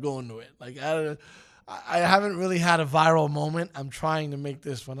to start going to it. Like, I haven't really had a viral moment. I'm trying to make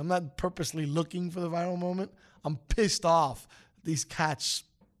this one. I'm not purposely looking for the viral moment. I'm pissed off. These cats,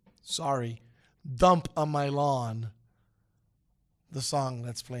 dump on my lawn. The song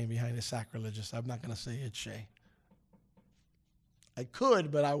that's playing behind is sacrilegious. I'm not going to say it, Shay. I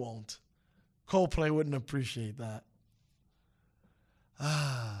could, but I won't. Coldplay wouldn't appreciate that.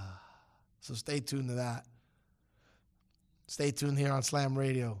 So stay tuned to that. Stay tuned here on Slam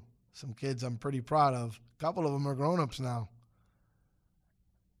Radio. Some kids I'm pretty proud of. A couple of them are grown-ups now.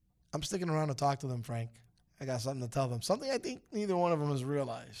 I'm sticking around to talk to them, Frank. I got something to tell them. Something I think neither one of them has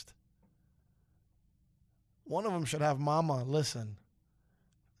realized. One of them should have mama listen.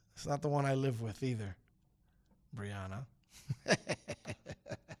 It's not the one I live with either. Brianna.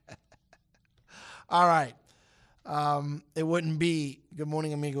 All right. It wouldn't be Good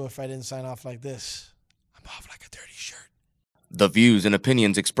Morning Amigo if I didn't sign off like this. I'm off like a dirty shirt. The views and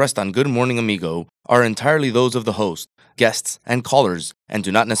opinions expressed on Good Morning Amigo are entirely those of the host, guests, and callers, and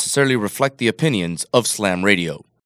do not necessarily reflect the opinions of Slam Radio.